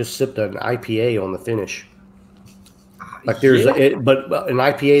like I've just sipped an IPA on the finish. Like there's, but an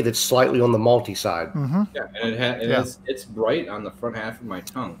IPA that's slightly on the malty side. Mm-hmm. Yeah, and it's bright on the front half of my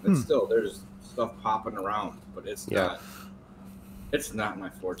tongue. It's still there's stuff popping around, but it's not. It's not my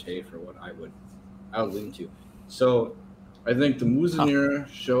forte for what I would lean to. So, I think the Mizunara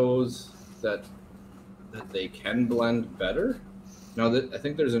shows that they can blend better. Now I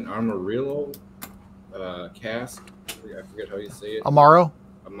think there's an Amarillo cask. I forget how you say it.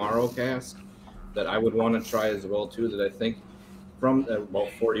 Amaro cask that I would want to try as well too. That I think from about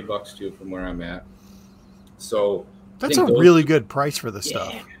 $40 too from where I'm at. So that's a really good price for this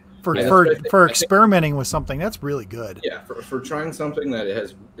stuff. For experimenting with something, that's really good. Yeah, for trying something that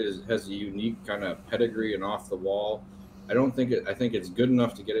has a unique kind of pedigree and off the wall. I think it's good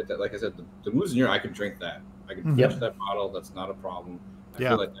enough to get it that, like I said, the Mizunara, I can drink that. I can finish that bottle. That's not a problem. I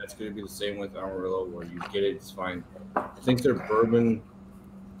feel like that's going to be the same with Amarillo, where you get it, it's fine. I think their bourbon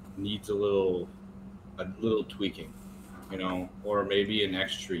needs a little tweaking, or maybe an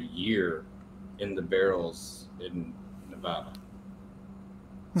extra year in the barrels in Nevada.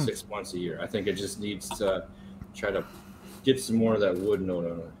 6 months a year. I think it just needs to try to get some more of that wood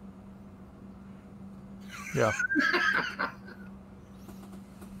note on it. Yeah.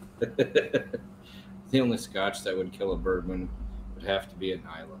 The only scotch that would kill a bourbon would have to be an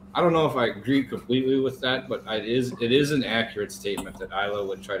Islay. I don't know if I agree completely with that, but it is an accurate statement that Islay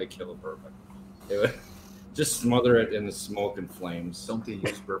would try to kill a bourbon. It would just smother it in the smoke and flames. Don't they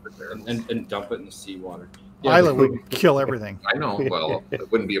use bourbon barrels? And dump it in the seawater. Yeah, Islay would kill everything. I know. Well,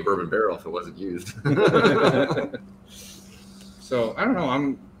 it wouldn't be a bourbon barrel if it wasn't used. So I don't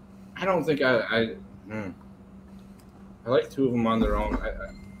know. I don't think I like two of them on their own.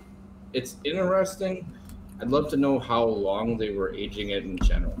 It's interesting. I'd love to know how long they were aging it in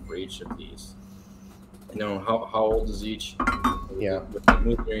general for each of these. How old is each? Yeah. With the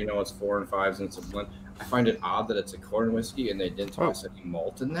Mizunara, it's 4 and 5s and it's a blend. I find it odd that it's a corn whiskey and they didn't toss any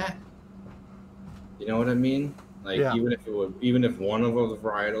malt in that. You know what I mean? Like even if one of the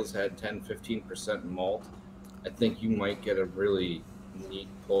varietals had 10-15% malt, I think you might get a really neat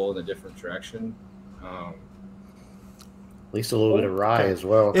pull in a different direction. At least a little bit of rye as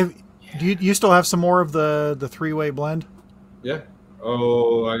well. Do you still have some more of the 3-way blend? Yeah.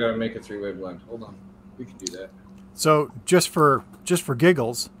 Oh, I gotta make a 3-way blend. Hold on, we can do that. So just for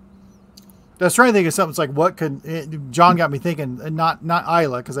giggles, I was trying to think of something. It's like what could John got me thinking? Not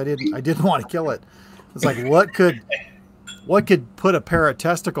Islay, because I didn't want to kill it. It's like what could put a pair of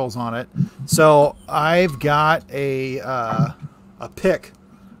testicles on it? So I've got a pick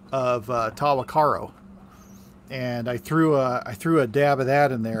of Tawakaro, and I threw a dab of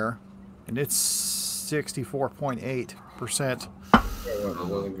that in there, and it's 64.8%,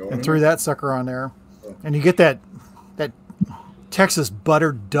 and threw that sucker on there, and you get that Texas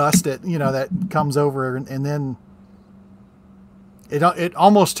butter dust that comes over, and then it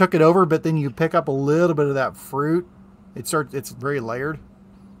almost took it over, but then you pick up a little bit of that fruit. It's very layered.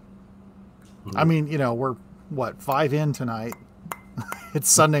 I mean, we're 5 in tonight. It's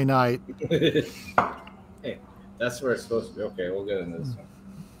Sunday night. Hey, that's where it's supposed to be. Okay, we'll get into this one.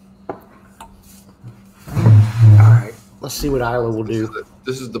 All right, let's see what Islay will do.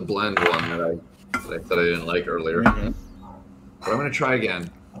 This is the blend one that I didn't like earlier. Mm-hmm. But I'm going to try again.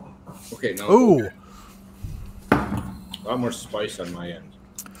 Okay, no. Ooh. A lot more spice on my end.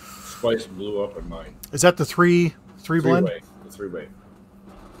 Spice blew up on mine. Is that the three blend? The 3-way.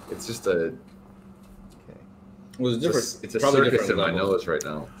 It's just a... Okay. Well, it's different. It's a circus in my nose right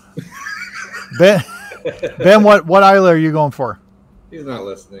now. Ben, what Islay are you going for? He's not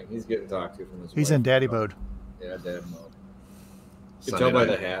listening. He's getting talked to from his He's wife. in daddy mode. Yeah, dad mode. You can tell by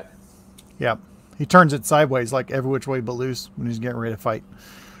the hat. Yep. He turns it sideways like every which way but loose when he's getting ready to fight.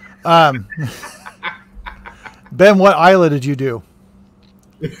 Ben, what Islay did you do?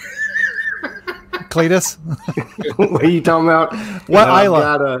 Cletus? What are you talking about? What Islay?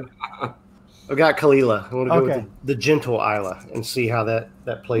 I've got Kalila. I want to go with the gentle Islay and see how that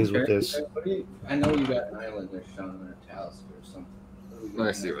plays with this. I know you got an island there, Sean, or Talisker or something.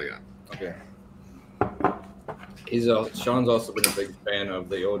 Let's see what I got. Okay. Sean's also been a big fan of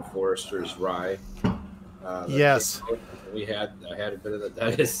the Old Forester's rye. Yes. I had a bit of that.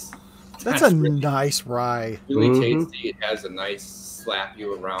 That's a really nice rye. Really tasty. It has a nice slap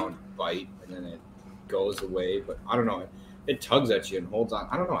you around bite, and then it goes away. But I don't know. It tugs at you and holds on.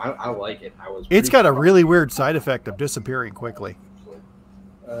 I don't know. I like it. It's got a really weird side effect of disappearing quickly.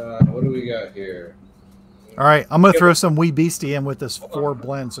 What do we got here? All right, I'm going to throw some Wee Beastie in with this 4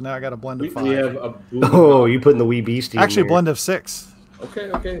 blend. So now I got a blend of 5. We have a you putting the Wee Beastie Actually, in a blend of 6.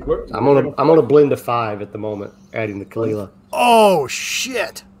 Okay. I'm on a blend of 5 at the moment, adding the Kalila. Oh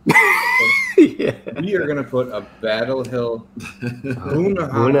shit! Yeah. We are gonna put a Battle Hill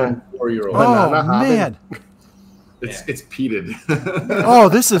Buna. 4-year-old. Oh Banana man! It's peated. Oh,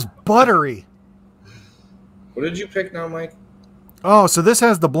 this is buttery. What did you pick now, Mike? Oh, so this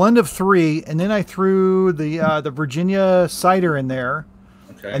has the blend of 3, and then I threw the Virginia cider in there,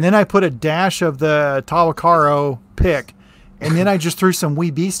 Okay. and then I put a dash of the Tawakaro pick, and then I just threw some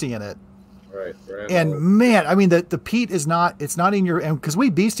Wee Beastie in it. Right. And man, I mean the peat is not in your, and because Wee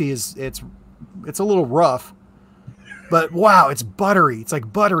Beastie is it's a little rough, but wow, it's buttery. It's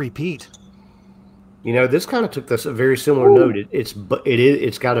like buttery peat. You know, this kind of took this a very similar note.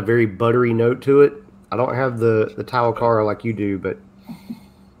 It's got a very buttery note to it. I don't have the Tawakara like you do,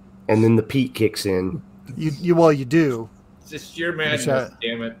 and then the peat kicks in. You do. It's just your madness,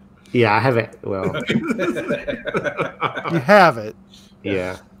 damn it. Yeah, I haven't. Well, You have it.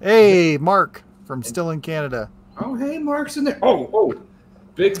 yeah. Hey, Mark from still in Canada. Oh, hey, Mark's in there. Oh,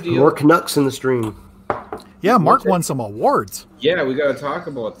 big deal. More Canucks in the stream. Yeah, Mark won some awards. Yeah, we got to talk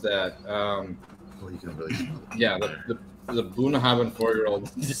about that. You can really smell it. Yeah, the Bunahaben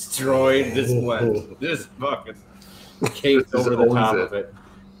 4-year-old destroyed this blend. This fucking caked over the top of it.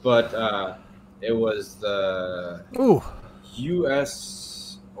 But it was the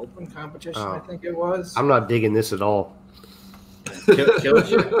U.S. Open competition, I think it was. I'm not digging this at all. Killed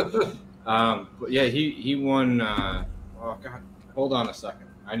you? But yeah, he won. Oh God, hold on a second.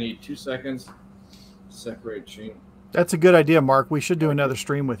 I need 2 seconds. Separate stream. That's a good idea, Mark. We should do another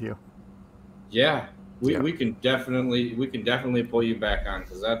stream with you. Yeah, we can definitely pull you back on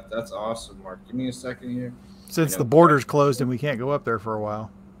because that's awesome, Mark. Give me a second here. Since the border's closed and we can't go up there for a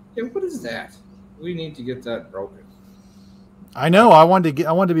while. Yeah, what is that? We need to get that broken. I know. I wanted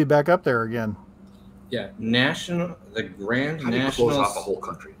to be back up there again. Yeah, the Grand How do you National close off a whole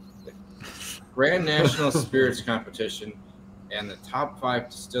country? Grand National Spirits Competition, and the top 5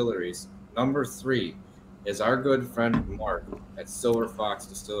 distilleries. Number 3 is our good friend Mark at Silver Fox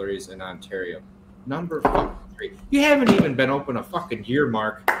Distilleries in Ontario. Number 3. You haven't even been open a fucking year,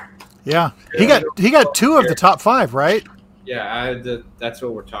 Mark. Yeah, he got 2 of the top 5, right? Yeah, that's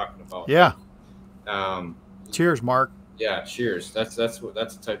what we're talking about. Yeah. Um, Cheers, Mark. Yeah, cheers. That's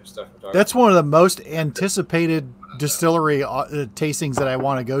the type of stuff we're talking That's one of the most anticipated distillery tastings that I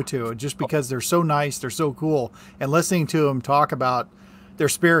want to go to, just because they're so nice, they're so cool, and listening to them talk about their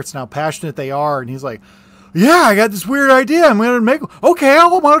spirits and how passionate they are, and he's like, "Yeah, I got this weird idea. I'm going to make. Okay, I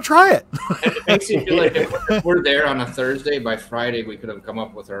want to try it." It makes you feel like if we're there on a Thursday, by Friday we could have come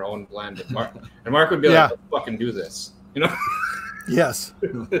up with our own blend. And Mark would be like, "Let's fucking do this," you know? Yes.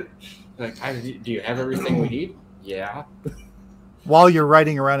 Like, do you have everything we need? Yeah. While you're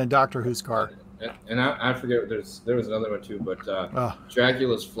riding around in Doctor Who's car. And I forget, there was another one too, but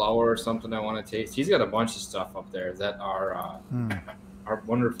Dracula's Flower or something I want to taste. He's got a bunch of stuff up there that are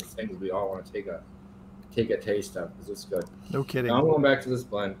wonderful things we all want to take a taste of because it's good. No kidding. Now I'm going back to this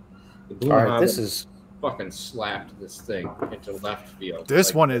blend. The Blue All right, Hobbit this is fucking slapped this thing into left field.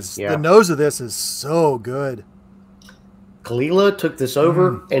 This one is the nose of this is so good. Kalila took this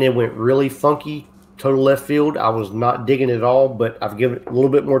over and it went really funky, total left field. I was not digging it at all, but I've given it a little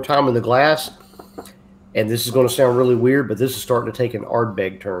bit more time in the glass. And this is going to sound really weird, but this is starting to take an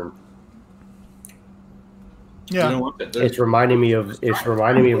Ardbeg turn. Yeah, you know what? It's reminding me of like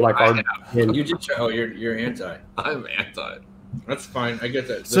Ardbeg. You did. Oh, you're anti. I'm anti. That's fine. I get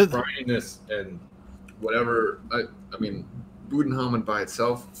that. So- The brininess and Whatever. I mean, Budenhamen by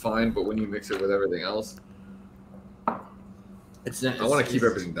itself, fine, but when you mix it with everything else, it's not. I want to keep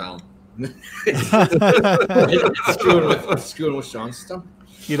everything down. It's screwing with Sean's stomach.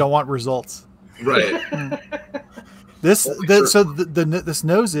 You don't want results. Right. This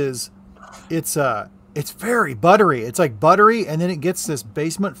nose is it's very buttery. It's like buttery, and then it gets this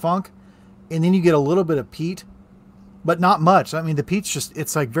basement funk, and then you get a little bit of peat, but not much. I mean, the peat's just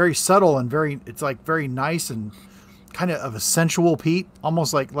it's like very subtle and very nice and kind of a sensual peat,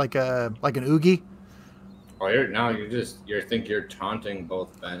 almost like an oogie. Oh, you think you're taunting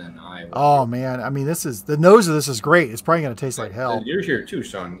both Ben and I. Oh man, I mean the nose of this is great. It's probably gonna taste like hell. You're here too,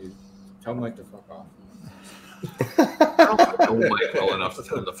 Sean. You tell Mike to fuck off. I don't like well enough to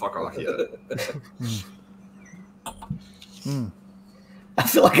tell him to fuck off yet. I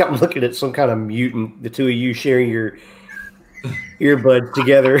feel like I'm looking at some kind of mutant, the two of you sharing your earbuds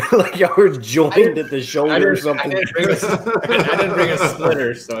together, like y'all were joined at the shoulder or something. I didn't bring a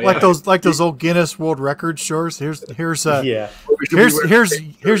splitter, so yeah. Like those old Guinness World Record shows. Here's Here's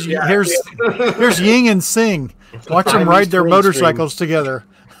Ying and Sing. Watch them ride their motorcycles together.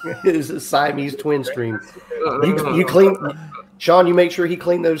 It's a Siamese twin stream. Sean, you make sure he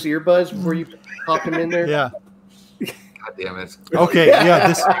cleaned those earbuds before you popped them in there. Yeah. God damn it. Okay. Yeah.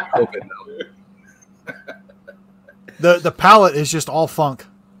 This Open now. the palate is just all funk.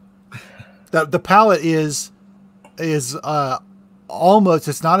 The palate is almost,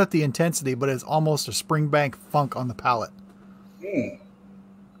 it's not at the intensity, but it's almost a Springbank funk on the palate.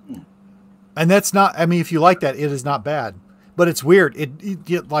 And that's not, I mean, if you like that, it is not bad, but it's weird. You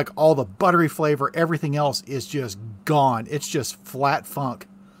get like all the buttery flavor, everything else is just gone. It's just flat funk.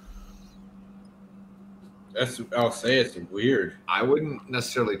 I'll say it's weird. I wouldn't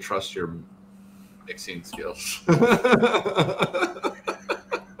necessarily trust your mixing skills.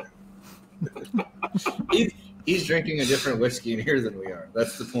 He's drinking a different whiskey in here than we are.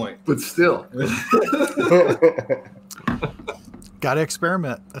 That's the point. But still. Got to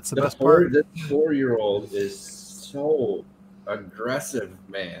experiment. That's the best part. This 4-year-old is so aggressive,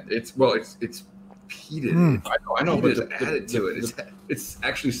 man. It's peated. I know, but but added to it. It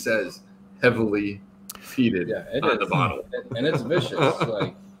actually says heavily peated on the bottle, and it's vicious.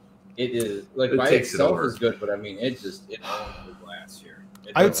 Like it is, like by itself is good, but I mean, it owns the glass here.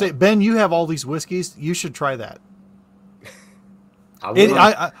 I would say, Ben, you have all these whiskeys. You should try that. I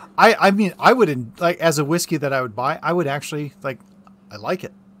mean, I would, like, as a whiskey that I would buy, I would actually, like, I like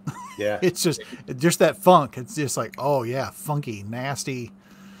it. Yeah. It's just that funk. It's just like, oh yeah, funky, nasty.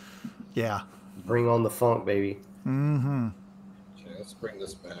 Yeah. Bring on the funk, baby. Mm-hmm. Okay, let's bring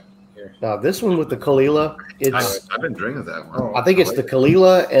this back here. Now this one with the Kalila, I've been drinking that one. I think it's the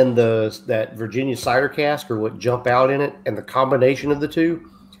Kalila and that Virginia cider cask are what jump out in it, and the combination of the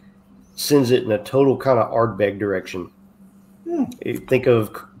two sends it in a total kind of Ardbeg direction. Think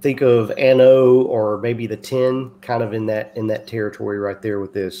of Anno or maybe the 10, kind of in that territory right there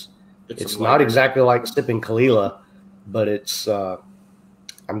with this. It's not exactly like sipping Kalila, but it's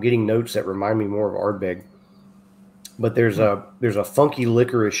I'm getting notes that remind me more of Ardbeg. But there's a funky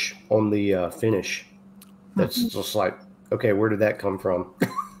licorice on the finish that's just like, okay, where did that come from?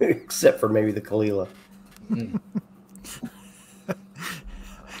 Except for maybe the Kalila.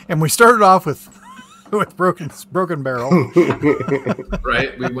 And we started off with Broken Barrel.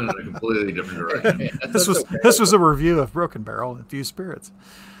 Right? We went in a completely different direction. This was a review of Broken Barrel Infuse Spirits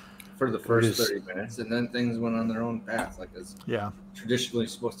for the first 30 minutes, and then things went on their own path, like it's traditionally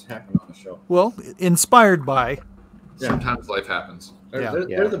supposed to happen on the show. Well, inspired by. Sometimes life happens.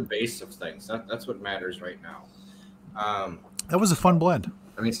 They're the base of things. That's what matters right now. That was a fun blend.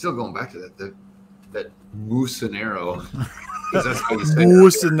 I mean, still going back to that Musanero. That's how you say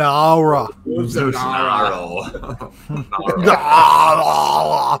Musanara.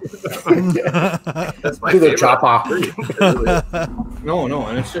 That's my favorite. No,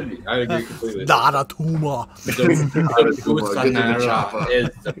 and it should be. I agree completely. Daratuma. Musanara is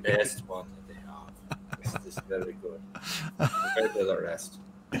the best one that they have. It's very good compared to the rest.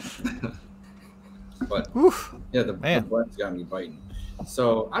 But yeah, the blend's got me biting.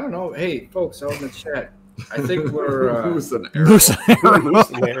 So I don't know. Hey, folks out in the chat, I think we're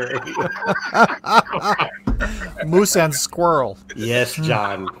Moose and squirrel. Yes,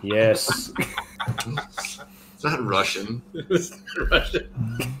 John. Yes. It's not Russian.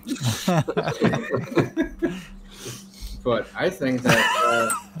 But I think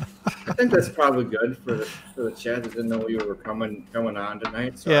that's probably good for the chat that didn't know you were coming on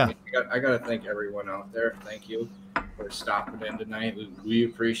tonight. So yeah, I mean, I got to thank everyone out there. Thank you for stopping in tonight. We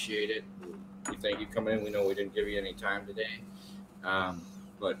appreciate it. We thank you coming in. We know we didn't give you any time today,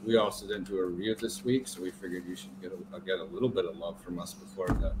 but we also didn't do a review this week, so we figured you should get a little bit of love from us before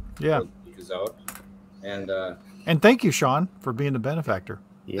the week is out. And thank you, Sean, for being the benefactor.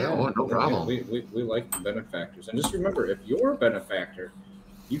 Yeah, no problem. We like the benefactors, and just remember, if you're a benefactor,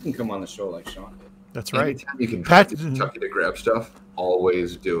 you can come on the show like Sean did. That's right. Anytime you can Chucky to grab stuff,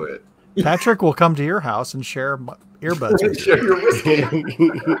 always do it. Patrick will come to your house and share earbuds with Share your whiskey.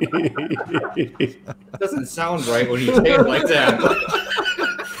 It doesn't sound right when you say it like that.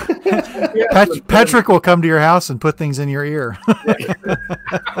 Patrick will come to your house and put things in your ear.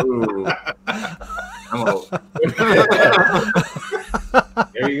 Ooh.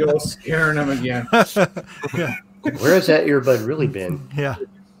 There you go, scaring him again. Where has that earbud really been? Yeah.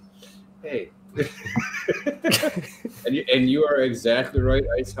 Hey. and you are exactly right,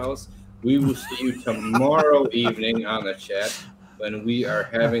 Ice House. We will see you tomorrow evening on the chat when we are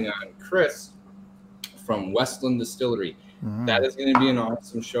having on Chris from Westland Distillery. That is going to be an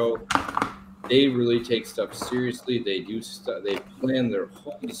awesome show. They really take stuff seriously. They do stuff. They plan their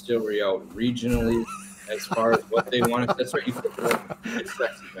whole distillery out regionally as far as what they want. That's right. It's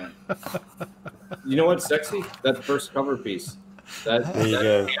sexy, man. You know what's sexy? That first cover piece. That There you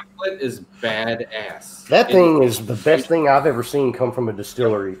go. pamphlet is badass. That thing is the best thing I've ever seen come from a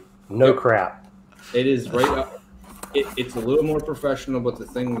distillery. No crap. It is right up. It's a little more professional, but the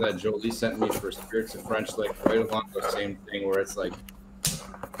thing that Jolie sent me for Spirits of French, like right along the same thing, where it's like,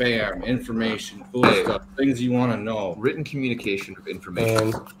 bam, information, cool stuff, things you want to know. Written communication of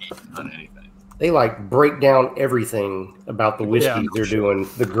information on anything. They like break down everything about the whiskey they're doing.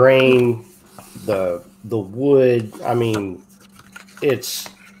 The grain, the wood. I mean, it's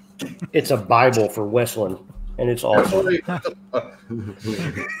a Bible for Westland, and it's awesome.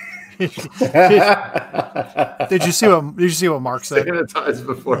 Did you see what Mark said? Sanitized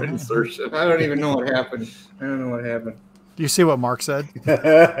before insertion. I don't even know what happened. Do you see what Mark said? Well,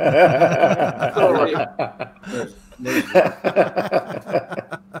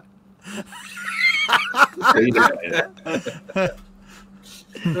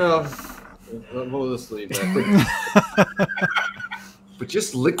 we'll just leave that. But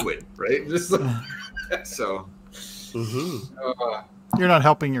just liquid, right? Just So. You're not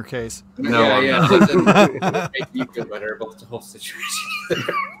helping your case. No, yeah. It doesn't make me feel better about the whole situation.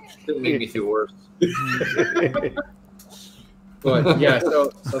 It'll make me feel worse. But yeah,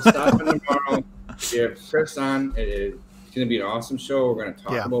 so stopping tomorrow. We have Chris on. It's going to be an awesome show. We're going to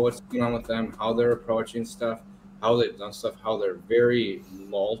talk about what's going on with them, how they're approaching stuff, how they've done stuff, how they're very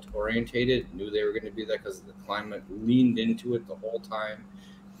malt orientated. Knew they were going to be that because the climate leaned into it the whole time.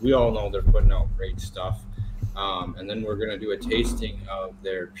 We all know they're putting out great stuff. And then we're going to do a tasting of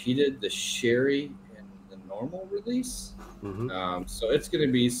their peated, the sherry, and the normal release. So it's going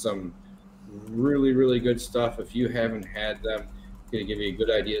to be some really, really good stuff. If you haven't had them, it's going to give you a good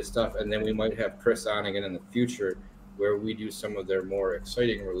idea of stuff. And then we might have Chris on again in the future where we do some of their more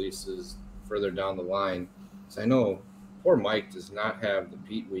exciting releases further down the line. So I know poor Mike does not have the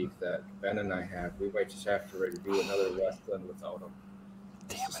Peat Week that Ben and I have. We might just have to do another Westland without him.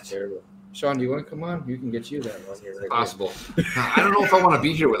 Damn it. Terrible. Sean, do you want to come on? You can get you that one. Here, Possible. I don't know if I want to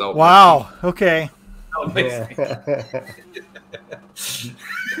be here without. Wow. Okay. Oh,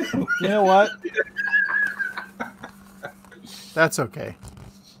 You know what? That's okay.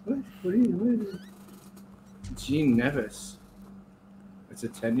 What are you? Gene Nevis. It's a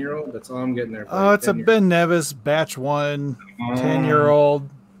 10-year-old. That's all I'm getting there. Oh, it's a Ben Nevis batch 1, 10-year-old.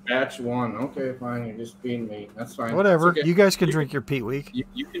 Batch 1. Okay, fine. You're just being mean. That's fine. Whatever. Okay. You guys can drink your Peat Week.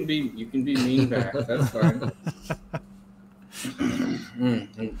 You can be mean back. That's fine.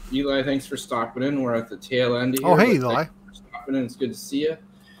 And Eli, thanks for stopping in. We're at the tail end of here. Oh, hey, Eli. Thanks for stopping in. It's good to see you.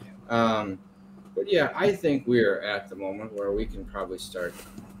 But yeah, I think we're at the moment where we can probably start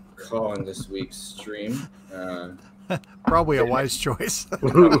calling this week's stream. Probably a wise choice.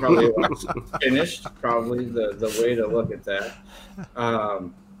 Probably finished. Probably the way to look at that.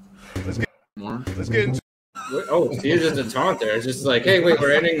 Let's get into Oh, see, it's just a taunt there. It's just like, hey, wait,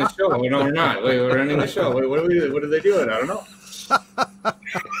 we're ending the show. Wait, no, we're not. Wait, we're ending the show. Wait, what are we doing? What are they doing? I don't know.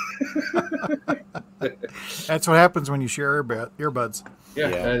 That's what happens when you share earbuds.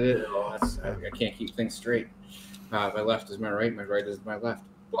 Yeah. I can't keep things straight. My left is my right is my left.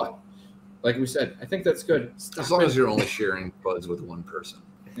 But like we said, I think that's good. As long as you're only sharing buds with one person,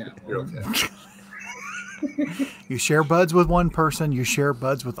 you're okay. You share buds with one person, you share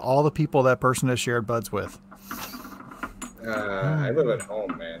buds with all the people that person has shared buds with. I live at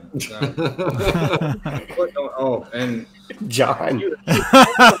home, man. It's not... and John. You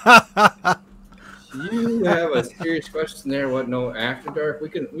have a serious question there. What? No, after dark. We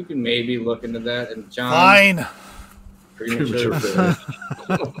can maybe look into that. And John, fine. Premature.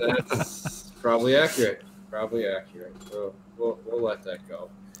 That's probably accurate. So we'll let that go.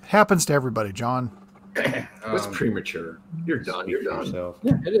 Happens to everybody, John. It's premature. You're done. So.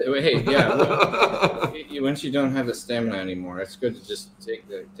 Yeah, it is. Hey, yeah. Once you don't have the stamina anymore, it's good to just take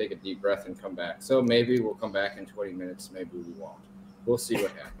a deep breath and come back. So maybe we'll come back in 20 minutes. Maybe we won't. We'll see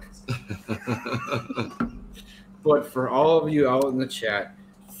what happens. But for all of you out in the chat,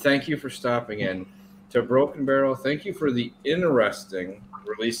 thank you for stopping in. To Broken Barrel, thank you for the interesting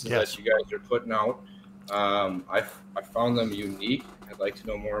releases that you guys are putting out. I found them unique. I'd like to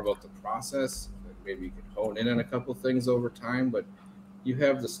know more about the process. Maybe you could hone in on a couple things over time, but you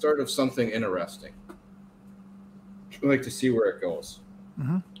have the start of something interesting. I'd like to see where it goes.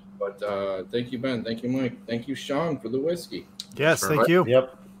 Mm-hmm. But thank you, Ben. Thank you, Mike. Thank you, Sean, for the whiskey. Yes, thank you.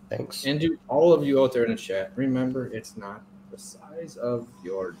 Yep, thanks. And to all of you out there in the chat, remember, it's not the size of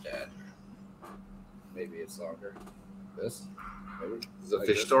your den. Maybe it's longer. This? Maybe. Is it a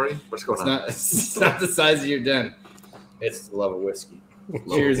fish story? What's going on? It's not the size of your den. It's the love of whiskey.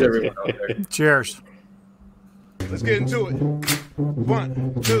 Cheers, everyone out there. Cheers. Let's get into it.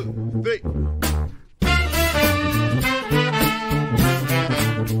 1, 2, 3.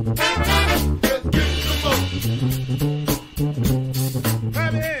 Bye.